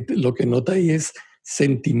que siente, lo que nota ahí es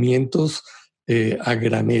sentimientos a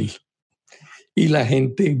granel. y la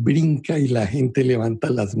gente brinca y la gente levanta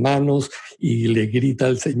las manos y le grita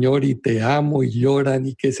al Señor y te amo y lloran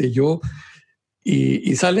y qué sé yo.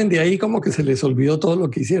 Y salen de ahí como que se les olvidó todo lo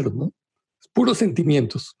que hicieron, ¿no? Puros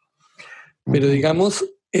sentimientos. Pero digamos,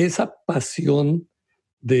 esa pasión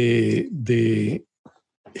de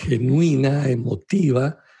genuina,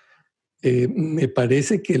 emotiva, me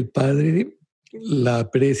parece que el Padre la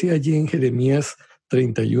aprecia allí en Jeremías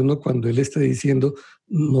 31 cuando él está diciendo,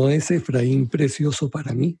 no es Efraín precioso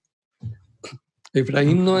para mí.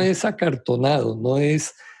 Efraín no es acartonado, no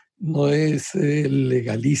es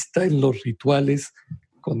legalista en los rituales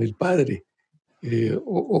con el Padre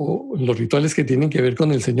o los rituales que tienen que ver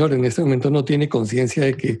con el Señor. En este momento no tiene conciencia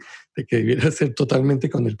de que debiera ser totalmente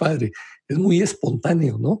con el Padre. Es muy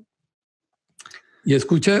espontáneo, ¿no? Y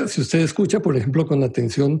si usted escucha, por ejemplo, con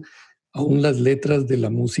atención aún las letras de la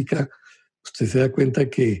música, usted se da cuenta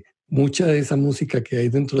que mucha de esa música que hay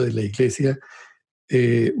dentro de la iglesia,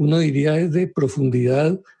 uno diría es de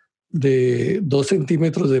profundidad, de 2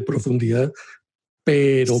 centímetros de profundidad,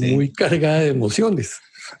 pero sí, muy cargada de emociones.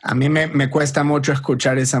 A mí me cuesta mucho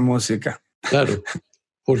escuchar esa música. Claro,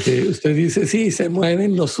 porque usted dice, sí, se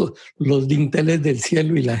mueven los dinteles del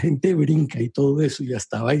cielo y la gente brinca y todo eso y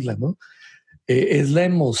hasta baila, ¿no? Es la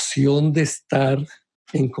emoción de estar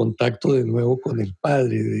en contacto de nuevo con el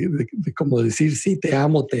Padre, de como decir, sí, te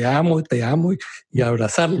amo, y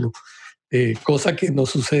abrazarlo, cosa que no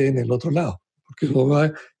sucede en el otro lado. Porque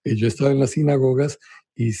yo he estado en las sinagogas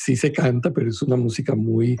y sí se canta, pero es una música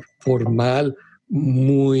muy formal,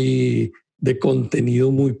 muy de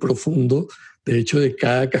contenido muy profundo. De hecho, de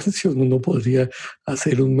cada canción uno podría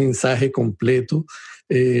hacer un mensaje completo.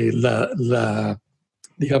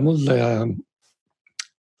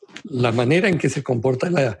 La manera en que se comporta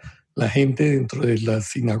la gente dentro de las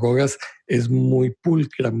sinagogas es muy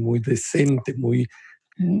pulcra, muy decente, muy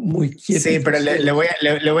quieta. Sí, pero le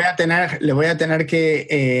voy a tener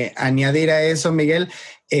que añadir a eso, Miguel,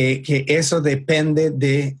 que eso depende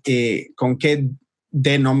de con qué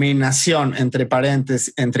denominación, entre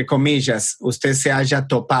paréntesis, entre comillas, usted se haya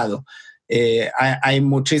topado. Hay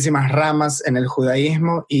muchísimas ramas en el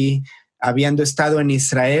judaísmo y habiendo estado en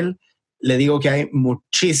Israel, le digo que hay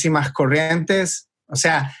muchísimas corrientes. O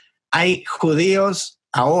sea, hay judíos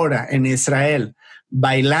ahora en Israel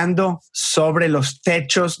bailando sobre los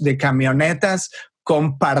techos de camionetas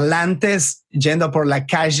con parlantes yendo por la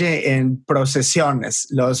calle en procesiones,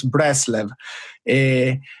 los Breslev.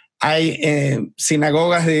 Hay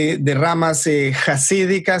sinagogas de ramas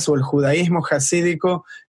jasídicas o el judaísmo jasídico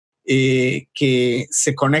que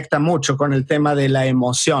se conecta mucho con el tema de la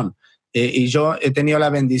emoción. Y yo he tenido la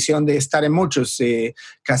bendición de estar en muchos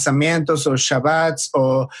casamientos o shabbats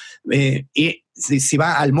y si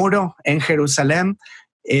va al muro en Jerusalén,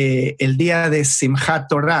 el día de Simchat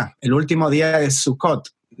Torah, el último día de Sukkot,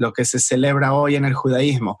 lo que se celebra hoy en el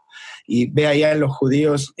judaísmo, y ve ahí a los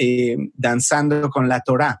judíos danzando con la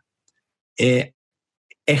Torah. Es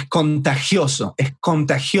contagioso,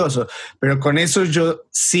 pero con eso yo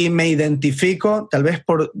sí me identifico, tal vez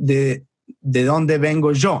de dónde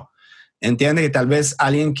vengo yo. Entiende que tal vez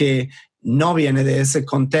alguien que no viene de ese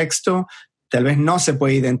contexto, tal vez no se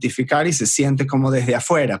puede identificar y se siente como desde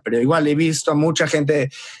afuera, pero igual he visto a mucha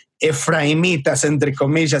gente efraimitas, entre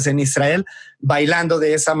comillas, en Israel, bailando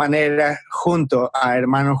de esa manera junto a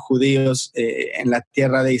hermanos judíos en la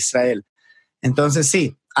tierra de Israel. Entonces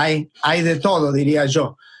sí, hay de todo, diría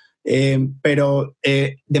yo, pero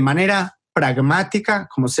de manera pragmática,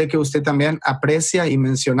 como sé que usted también aprecia y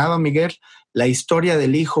mencionaba, Miguel, la historia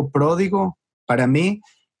del hijo pródigo, para mí,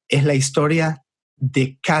 es la historia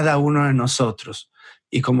de cada uno de nosotros.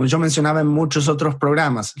 Y como yo mencionaba en muchos otros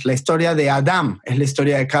programas, la historia de Adán es la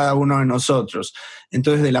historia de cada uno de nosotros.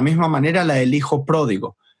 Entonces, de la misma manera, la del hijo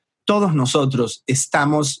pródigo. Todos nosotros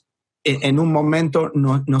estamos, en un momento,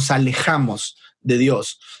 nos alejamos de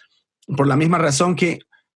Dios. Por la misma razón que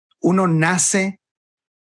uno nace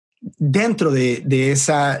dentro de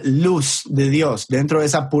esa luz de Dios, dentro de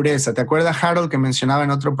esa pureza. ¿Te acuerdas, Harold, que mencionaba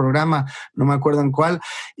en otro programa? No me acuerdo en cuál.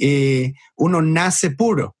 Uno nace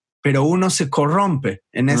puro, pero uno se corrompe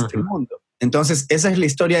en este mundo. Entonces, esa es la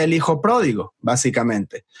historia del hijo pródigo,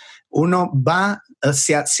 básicamente. Uno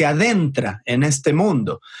se adentra en este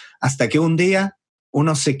mundo hasta que un día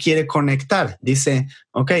uno se quiere conectar. Dice,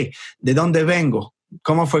 ok, ¿de dónde vengo?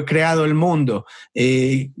 ¿Cómo fue creado el mundo?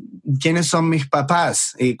 ¿Quiénes son mis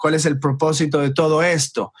papás? ¿Cuál es el propósito de todo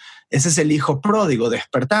esto? Ese es el hijo pródigo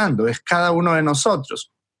despertando, es cada uno de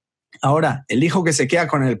nosotros. Ahora, el hijo que se queda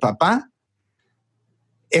con el papá,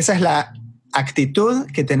 esa es la actitud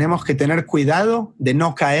que tenemos que tener cuidado de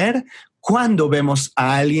no caer cuando vemos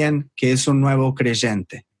a alguien que es un nuevo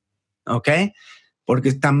creyente. ¿ok?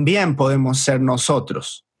 Porque también podemos ser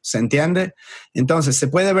nosotros, ¿se entiende? Entonces, se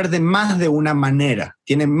puede ver de más de una manera,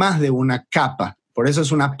 tiene más de una capa, por eso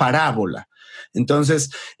es una parábola.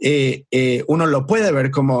 Entonces, uno lo puede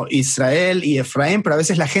ver como Israel y Efraín, pero a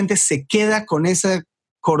veces la gente se queda con esa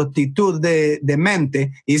cortitud de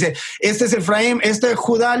mente y dice, este es Efraín, este es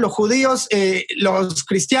Judá, los judíos, los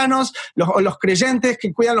cristianos, los creyentes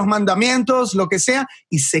que cuidan los mandamientos, lo que sea,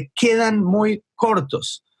 y se quedan muy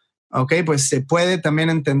cortos. ¿Ok? Pues se puede también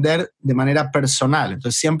entender de manera personal.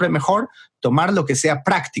 Entonces, siempre mejor tomar lo que sea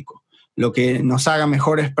práctico, lo que nos haga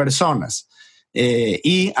mejores personas.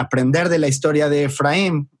 Y aprender de la historia de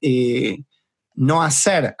Efraín y no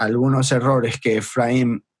hacer algunos errores que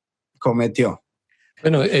Efraín cometió.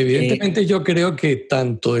 Bueno, evidentemente yo creo que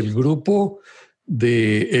tanto el grupo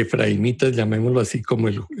de efraimitas, llamémoslo así, como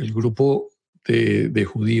el grupo de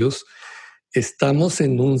judíos, estamos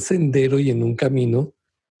en un sendero y en un camino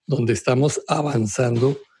donde estamos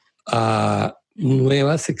avanzando a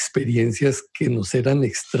nuevas experiencias que nos eran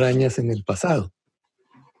extrañas en el pasado.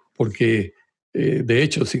 Porque, de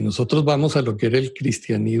hecho, si nosotros vamos a lo que era el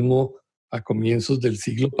cristianismo a comienzos del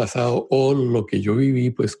siglo pasado o lo que yo viví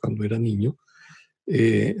pues cuando era niño,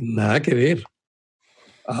 nada que ver.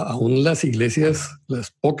 Aún las iglesias,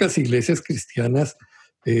 las pocas iglesias cristianas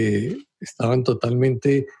estaban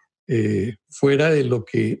totalmente fuera de lo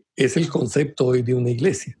que es el concepto hoy de una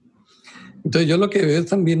iglesia. Entonces yo lo que veo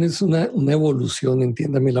también es una evolución,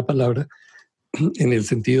 entiéndame la palabra, en el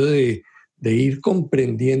sentido de ir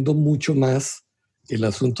comprendiendo mucho más el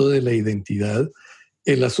asunto de la identidad,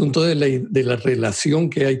 el asunto de la relación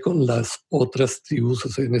que hay con las otras tribus, o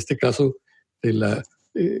sea, en este caso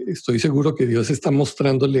estoy seguro que Dios está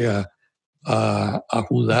mostrándole a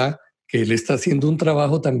Judá que él está haciendo un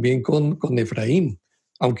trabajo también con Efraín,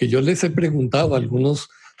 aunque yo les he preguntado a algunos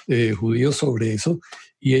judíos sobre eso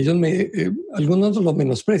y ellos algunos lo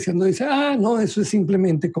menosprecian, ¿no? Dicen, no, eso es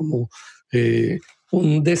simplemente como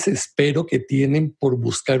un desespero que tienen por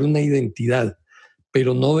buscar una identidad,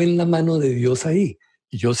 pero no ven la mano de Dios ahí.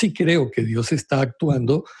 Y yo sí creo que Dios está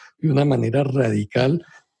actuando de una manera radical,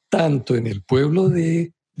 tanto en el pueblo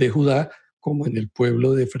de Judá como en el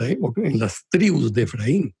pueblo de Efraín, o en las tribus de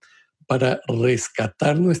Efraín, para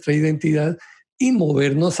rescatar nuestra identidad y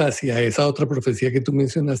movernos hacia esa otra profecía que tú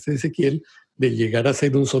mencionaste, Ezequiel, de llegar a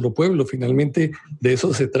ser un solo pueblo. Finalmente, de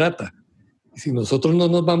eso se trata. Y si nosotros no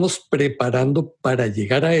nos vamos preparando para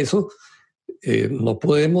llegar a eso, no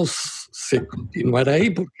podemos continuar ahí,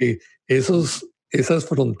 porque esas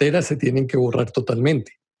fronteras se tienen que borrar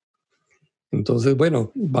totalmente. Entonces,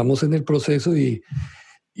 bueno, vamos en el proceso y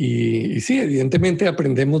sí, evidentemente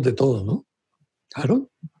aprendemos de todo, ¿no? Claro.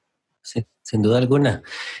 Sí, sin duda alguna.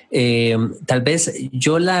 Tal vez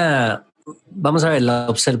vamos a ver, la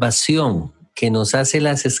observación que nos hace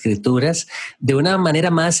las escrituras de una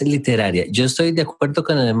manera más literaria. Yo estoy de acuerdo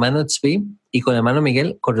con el hermano Tzvi y con el hermano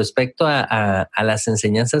Miguel con respecto a las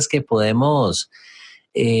enseñanzas que podemos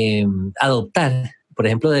adoptar, por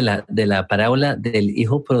ejemplo, de la parábola del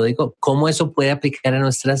hijo pródigo, cómo eso puede aplicar a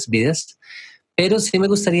nuestras vidas. Pero sí me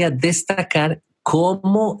gustaría destacar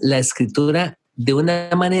cómo la escritura de una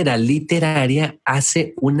manera literaria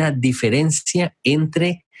hace una diferencia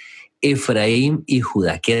entre Efraín y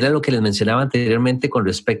Judá, que era lo que les mencionaba anteriormente con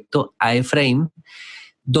respecto a Efraín,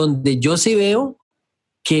 donde yo sí veo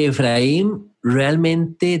que Efraín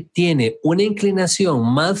realmente tiene una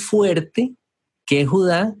inclinación más fuerte que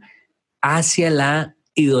Judá hacia la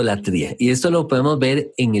idolatría. Y esto lo podemos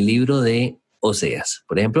ver en el libro de Oseas.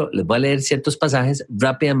 Por ejemplo, les voy a leer ciertos pasajes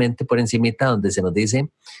rápidamente por encimita donde se nos dice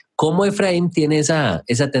cómo Efraín tiene esa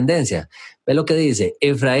tendencia. Ve lo que dice: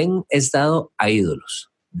 Efraín ha estado a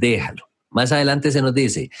ídolos, déjalo. Más adelante se nos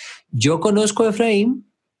dice: yo conozco a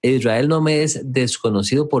Efraín, Israel no me es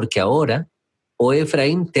desconocido, porque ahora, oh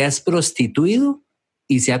Efraín, te has prostituido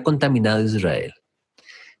y se ha contaminado Israel.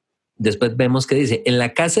 Después vemos que dice: en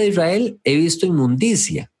la casa de Israel he visto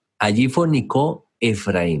inmundicia, allí fornicó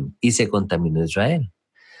Efraín y se contaminó Israel.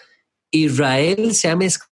 Israel se ha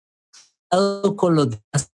mezclado con los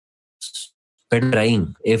demás, pero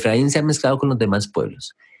Efraín se ha mezclado con los demás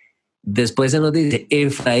pueblos. Después se nos dice: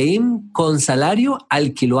 Efraín con salario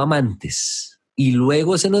alquiló amantes. Y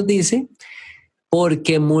luego se nos dice: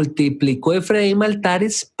 porque multiplicó Efraín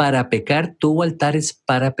altares para pecar, tuvo altares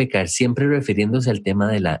para pecar, siempre refiriéndose al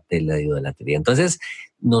tema de la idolatría. Entonces,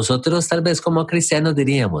 nosotros tal vez como cristianos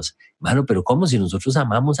diríamos: mano, pero ¿cómo si nosotros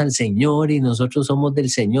amamos al Señor y nosotros somos del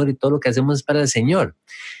Señor y todo lo que hacemos es para el Señor?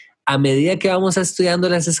 A medida que vamos estudiando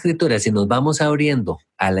las Escrituras y nos vamos abriendo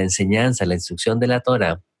a la enseñanza, a la instrucción de la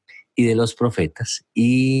Torá, y de los profetas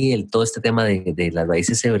y todo este tema de las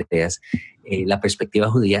raíces hebreas, la perspectiva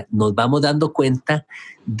judía, nos vamos dando cuenta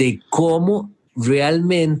de cómo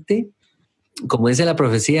realmente, como dice la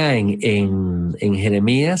profecía en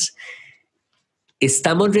Jeremías,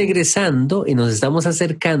 estamos regresando y nos estamos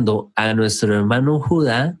acercando a nuestro hermano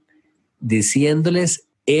Judá, diciéndoles,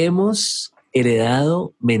 hemos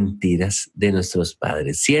heredado mentiras de nuestros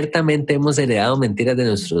padres. Ciertamente hemos heredado mentiras de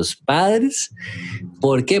nuestros padres.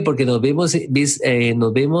 ¿Por qué? Porque nos vimos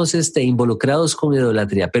involucrados con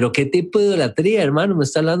idolatría. ¿Pero qué tipo de idolatría, hermano? ¿Me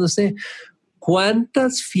está hablando usted?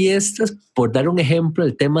 ¿Cuántas fiestas, por dar un ejemplo,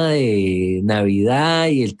 el tema de Navidad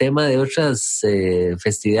y el tema de otras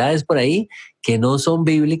festividades por ahí, que no son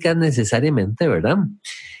bíblicas necesariamente, ¿verdad?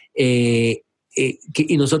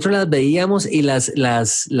 Y nosotros las veíamos y las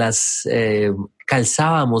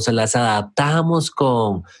calzábamos, las adaptábamos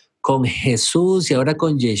con Jesús y ahora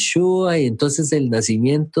con Yeshua, y entonces el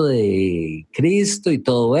nacimiento de Cristo y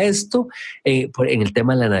todo esto en el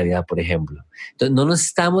tema de la Navidad, por ejemplo. Entonces no nos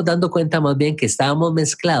estábamos dando cuenta, más bien que estábamos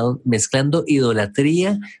mezclando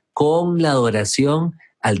idolatría con la adoración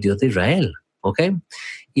al Dios de Israel, ¿ok?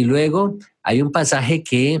 Y luego hay un pasaje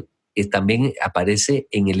que también aparece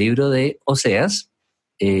en el libro de Oseas,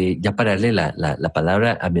 ya para darle la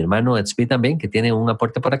palabra a mi hermano Edsby también, que tiene un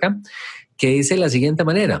aporte por acá, que dice de la siguiente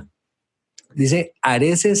manera, dice,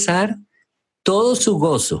 haré cesar todo su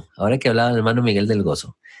gozo, ahora que hablaba el hermano Miguel del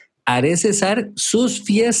gozo, haré cesar sus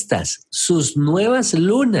fiestas, sus nuevas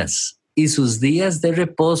lunas y sus días de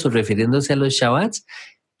reposo, refiriéndose a los Shabbats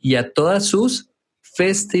y a todas sus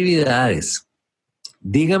festividades.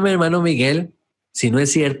 Dígame, hermano Miguel, si no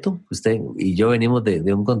es cierto, usted y yo venimos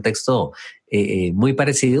de un contexto muy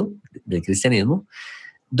parecido del cristianismo,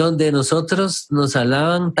 donde nosotros nos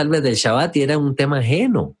hablaban tal vez del Shabbat y era un tema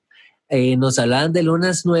ajeno. Nos hablaban de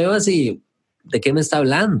lunas nuevas y ¿de qué me está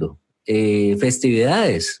hablando?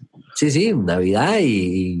 Festividades, sí, Navidad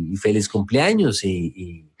y feliz cumpleaños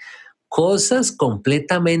y cosas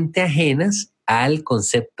completamente ajenas al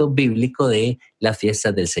concepto bíblico de las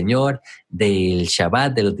fiestas del Señor, del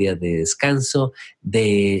Shabbat, de los días de descanso,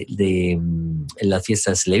 de las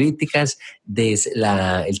fiestas levíticas,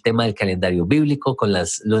 el tema del calendario bíblico con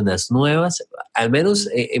las lunas nuevas. Al menos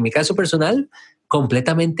en mi caso personal,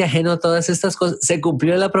 completamente ajeno a todas estas cosas. Se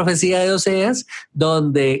cumplió la profecía de Oseas,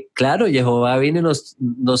 donde, claro, Jehová vino y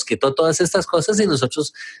nos quitó todas estas cosas y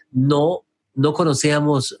nosotros no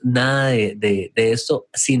conocíamos nada de esto,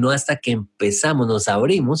 sino hasta que nos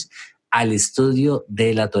abrimos al estudio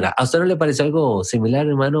de la Torá. ¿A usted no le pareció algo similar,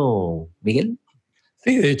 hermano Miguel?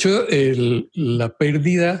 Sí, de hecho, la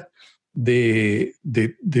pérdida de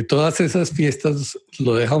todas esas fiestas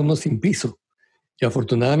lo deja uno sin piso. Y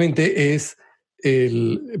afortunadamente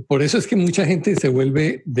por eso es que mucha gente se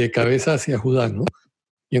vuelve de cabeza hacia Judá, ¿no?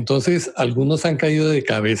 Y entonces algunos han caído de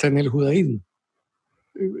cabeza en el judaísmo.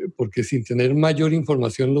 Porque sin tener mayor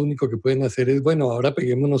información lo único que pueden hacer es, bueno, ahora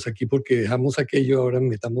peguémonos aquí porque dejamos aquello, ahora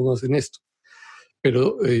metámonos en esto.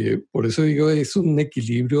 Pero por eso digo, es un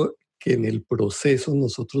equilibrio que en el proceso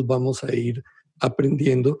nosotros vamos a ir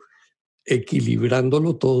aprendiendo,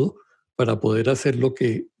 equilibrándolo todo para poder hacer lo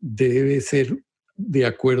que debe ser de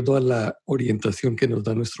acuerdo a la orientación que nos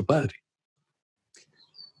da nuestro Padre.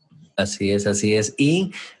 Así es.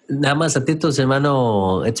 Y nada más a títulos,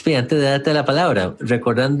 hermano Edsby, antes de darte la palabra,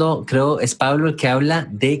 recordando, creo es Pablo el que habla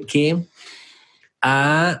de que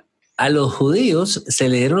a los judíos se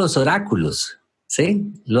le dieron los oráculos, ¿sí?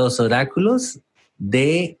 Los oráculos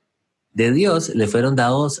de Dios le fueron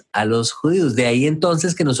dados a los judíos. De ahí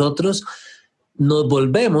entonces que nosotros nos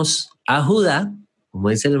volvemos a Judá, como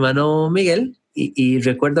dice el hermano Miguel, y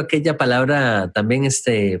recuerdo aquella palabra también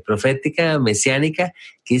profética, mesiánica,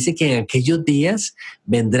 que dice que en aquellos días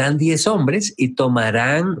vendrán 10 hombres y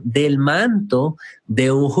tomarán del manto de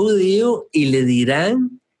un judío y le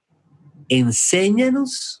dirán,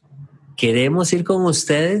 enséñanos, queremos ir con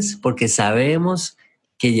ustedes porque sabemos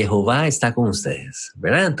que Jehová está con ustedes,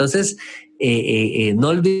 ¿verdad? Entonces, no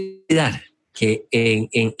olvidar que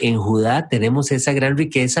en Judá tenemos esa gran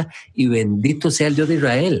riqueza y bendito sea el Dios de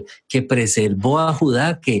Israel que preservó a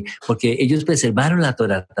Judá, porque ellos preservaron la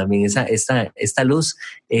Torá también, esta luz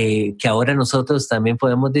que ahora nosotros también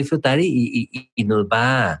podemos disfrutar y nos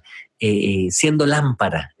va siendo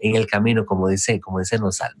lámpara en el camino, como dicen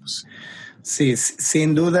los salmos. Sí,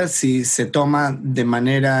 sin duda, si se toma de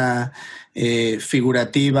manera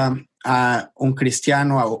figurativa a un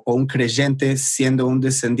cristiano o un creyente siendo un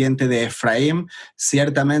descendiente de Efraín,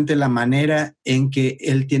 ciertamente la manera en que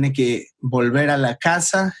él tiene que volver a la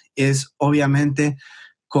casa es obviamente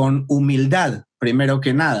con humildad, primero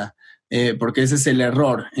que nada, porque ese es el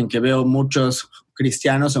error en que veo muchos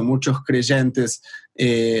cristianos o muchos creyentes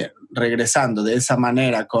regresando de esa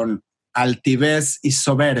manera con altivez y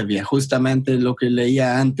soberbia, justamente lo que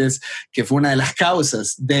leía antes, que fue una de las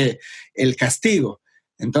causas del castigo.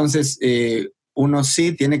 Entonces, uno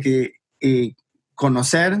sí tiene que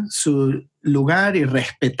conocer su lugar y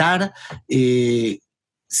respetar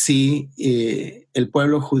si el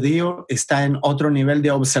pueblo judío está en otro nivel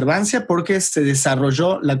de observancia, porque se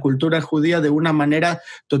desarrolló la cultura judía de una manera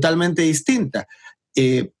totalmente distinta,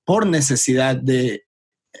 por necesidad de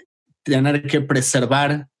tener que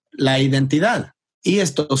preservar la identidad y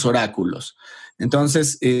estos oráculos.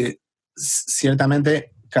 Entonces,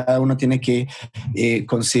 ciertamente cada uno tiene que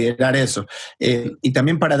considerar eso. Y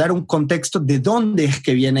también para dar un contexto de dónde es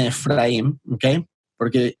que viene Efraín, ¿okay?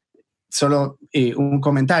 Porque solo un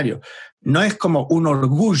comentario, no es como un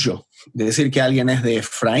orgullo decir que alguien es de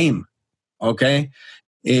Efraín, ¿ok?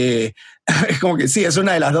 Es como que sí, es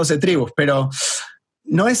una de las 12 tribus, pero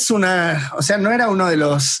no es no era uno de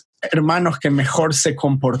los hermanos que mejor se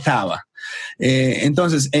comportaba.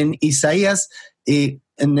 Entonces, en Isaías,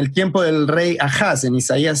 en el tiempo del rey Ahaz, en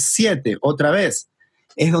Isaías 7, otra vez,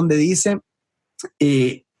 es donde dice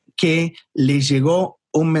que le llegó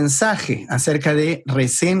un mensaje acerca de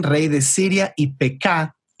Resén, rey de Siria, y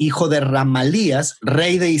Pecá, hijo de Ramalías,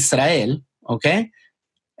 rey de Israel, ¿ok?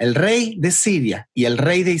 El rey de Siria y el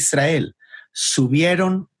rey de Israel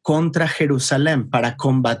subieron contra Jerusalén para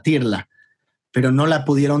combatirla, pero no la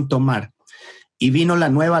pudieron tomar. Y vino la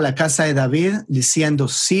nueva a la casa de David diciendo,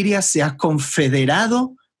 Siria se ha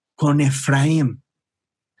confederado con Efraín.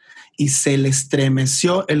 Y se le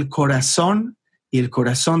estremeció el corazón y el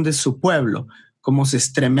corazón de su pueblo, como se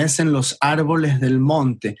estremecen los árboles del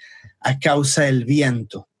monte a causa del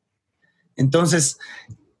viento. Entonces,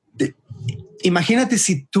 imagínate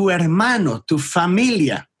si tu hermano, tu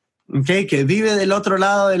familia, ¿okay?, que vive del otro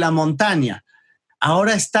lado de la montaña,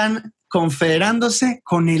 ahora están confederándose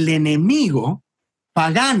con el enemigo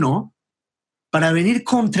pagano para venir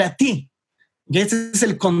contra ti. Y ese es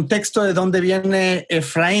el contexto de donde viene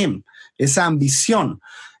Efraín, esa ambición.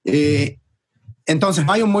 Entonces,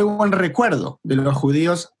 no hay un muy buen recuerdo de los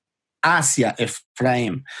judíos hacia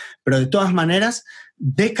Efraín. Pero de todas maneras,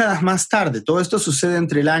 décadas más tarde, todo esto sucede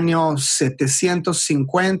entre el año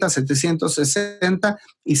 750, 760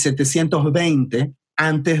 y 720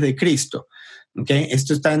 antes de Cristo. Okay.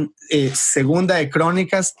 Esto está en Segunda de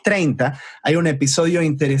Crónicas 30. Hay un episodio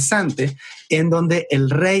interesante en donde el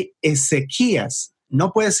rey Ezequías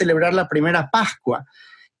no puede celebrar la primera Pascua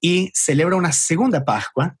y celebra una segunda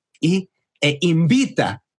Pascua e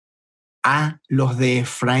invita a los de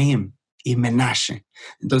Efraín y Menashe.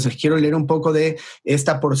 Entonces quiero leer un poco de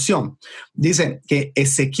esta porción. Dice que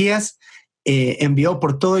Ezequías envió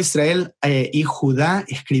por todo Israel y Judá,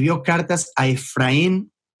 escribió cartas a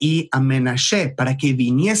Efraín y a Menashe para que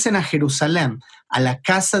viniesen a Jerusalén, a la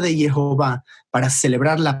casa de Jehová, para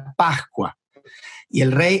celebrar la Pascua. Y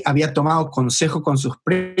el rey había tomado consejo con sus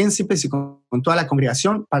príncipes y con toda la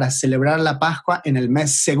congregación para celebrar la Pascua en el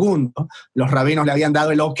mes segundo. Los rabinos le habían dado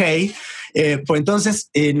el ok, pues entonces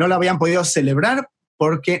no la habían podido celebrar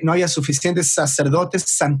porque no había suficientes sacerdotes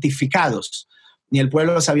santificados, ni el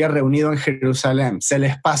pueblo se había reunido en Jerusalén. Se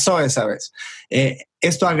les pasó esa vez.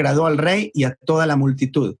 Esto agradó al rey y a toda la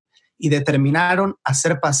multitud, y determinaron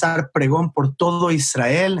hacer pasar pregón por todo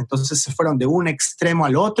Israel. Entonces se fueron de un extremo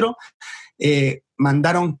al otro,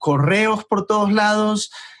 mandaron correos por todos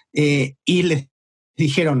lados y les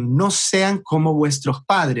dijeron, no sean como vuestros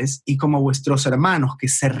padres y como vuestros hermanos que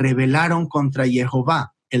se rebelaron contra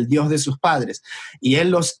Jehová, el Dios de sus padres, y él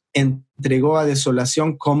los entregó a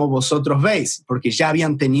desolación como vosotros veis, porque ya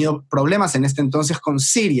habían tenido problemas en este entonces con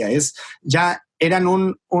Siria, ya eran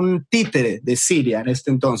un títere de Siria en este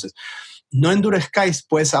entonces. No endurezcáis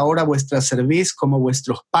pues ahora vuestra cerviz como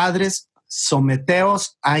vuestros padres,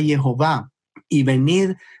 someteos a Jehová y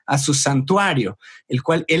venid a su santuario, el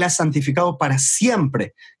cual él ha santificado para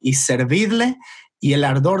siempre, y servidle, y el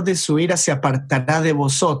ardor de su ira se apartará de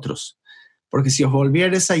vosotros. Porque si os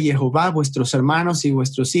volviereis a Jehová, vuestros hermanos y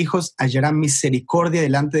vuestros hijos hallarán misericordia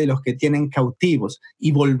delante de los que tienen cautivos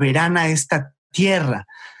y volverán a esta tierra.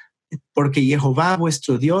 Porque Jehová,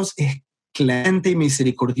 vuestro Dios, es clemente y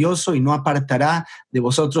misericordioso y no apartará de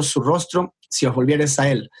vosotros su rostro si os volviereis a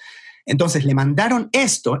él. Entonces le mandaron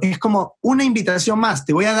esto, es como una invitación más.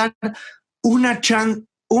 Te voy a dar una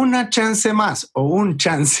chance más, o un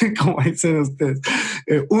chance, como dicen ustedes,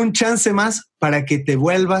 un chance más para que te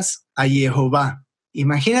vuelvas a Jehová.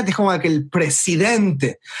 Imagínate como que el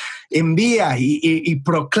presidente envía y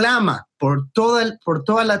proclama por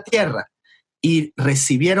toda la tierra, y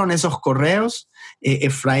recibieron esos correos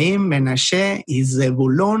Efraín, Menashe y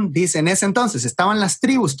Zebulón, dice, en ese entonces estaban las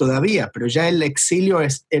tribus todavía, pero ya el exilio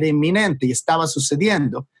era inminente y estaba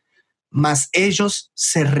sucediendo, mas ellos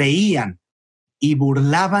se reían y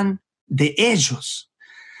burlaban de ellos.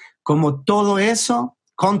 Con todo eso,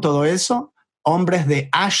 hombres de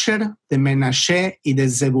Asher, de Menashe y de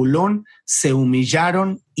Zebulón se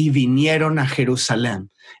humillaron y vinieron a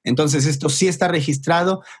Jerusalén. Entonces esto sí está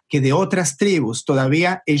registrado, que de otras tribus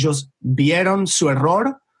todavía ellos vieron su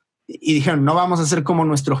error y dijeron, no vamos a ser como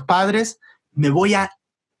nuestros padres, me voy a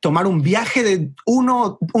tomar un viaje de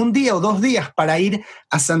un día o 2 días para ir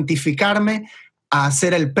a santificarme, a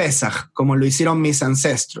hacer el Pesaj, como lo hicieron mis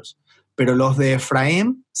ancestros. Pero los de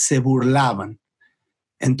Efraín se burlaban.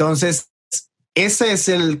 Entonces, ese es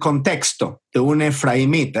el contexto de un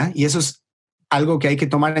efraimita, y eso es algo que hay que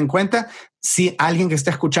tomar en cuenta si alguien que está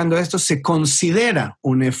escuchando esto se considera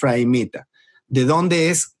un efraimita. ¿De dónde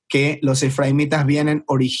es que los efraimitas vienen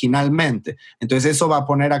originalmente? Entonces eso va a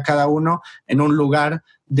poner a cada uno en un lugar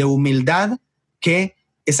de humildad que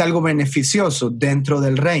es algo beneficioso dentro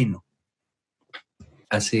del reino.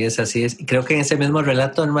 Así es, así es. Y creo que en ese mismo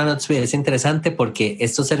relato, hermano Tzvi, es interesante porque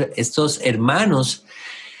estos hermanos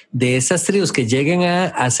de esas tribus que lleguen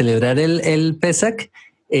a celebrar el Pesach,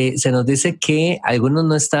 se nos dice que algunos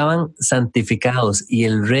no estaban santificados y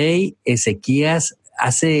el rey Ezequías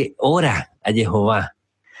hace ora a Jehová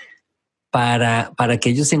para que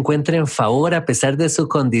ellos se encuentren favor a pesar de su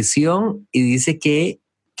condición, y dice que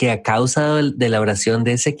a causa de la oración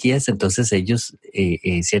de Ezequías, entonces ellos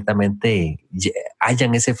ciertamente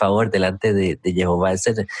hallan ese favor delante de Jehová. Es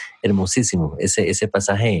hermosísimo ese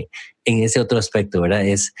pasaje en ese otro aspecto, ¿verdad?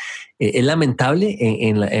 Es lamentable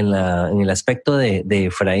en el aspecto de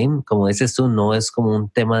Efraín, como dices tú, no es como un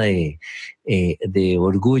tema de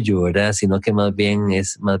orgullo, ¿verdad? Sino que más bien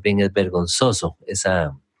es vergonzoso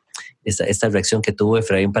esta reacción que tuvo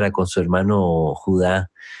Efraín para con su hermano Judá.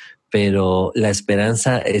 Pero la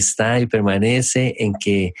esperanza está y permanece en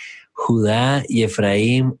que Judá y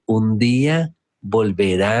Efraín un día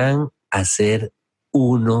volverán a ser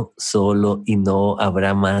uno solo y no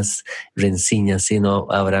habrá más rencillas, sino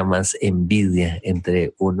habrá más envidia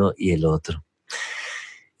entre uno y el otro.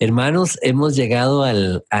 Hermanos, hemos llegado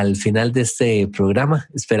al final de este programa.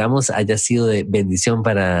 Esperamos haya sido de bendición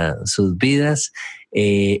para sus vidas.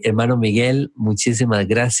 Hermano Miguel, muchísimas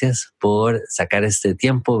gracias por sacar este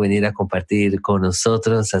tiempo, venir a compartir con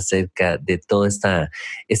nosotros acerca de todo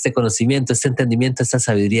este conocimiento, este entendimiento, esta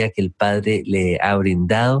sabiduría que el Padre le ha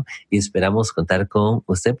brindado, y esperamos contar con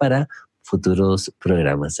usted para futuros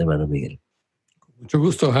programas, hermano Miguel. Mucho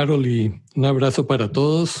gusto, Harold, y un abrazo para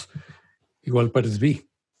todos, igual para Tzvi.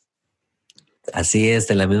 Así es,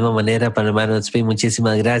 de la misma manera para hermano Tzvi.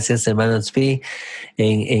 Muchísimas gracias, hermano Tzvi.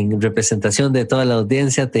 En representación de toda la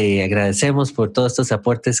audiencia, te agradecemos por todos estos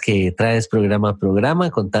aportes que traes programa a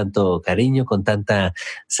programa, con tanto cariño, con tanta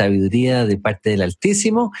sabiduría de parte del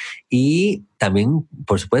Altísimo. Y también,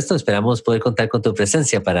 por supuesto, esperamos poder contar con tu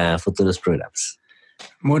presencia para futuros programas.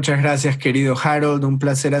 Muchas gracias, querido Harold. Un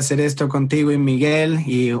placer hacer esto contigo y Miguel.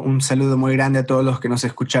 Y un saludo muy grande a todos los que nos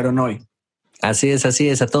escucharon hoy. Así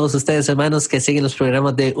es. A todos ustedes, hermanos, que siguen los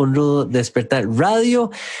programas de Un Rudo Despertar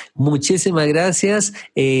Radio, muchísimas gracias.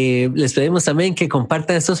 Les pedimos también que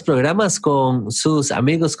compartan estos programas con sus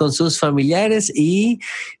amigos, con sus familiares, y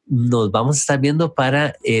nos vamos a estar viendo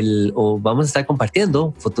vamos a estar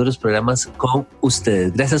compartiendo futuros programas con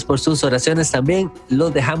ustedes. Gracias por sus oraciones también.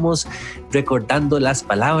 Los dejamos recordando las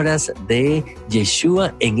palabras de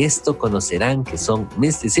Yeshua: en esto conocerán que son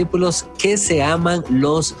mis discípulos, que se aman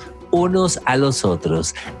los unos a los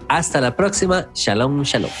otros. Hasta la próxima. Shalom,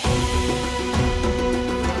 shalom.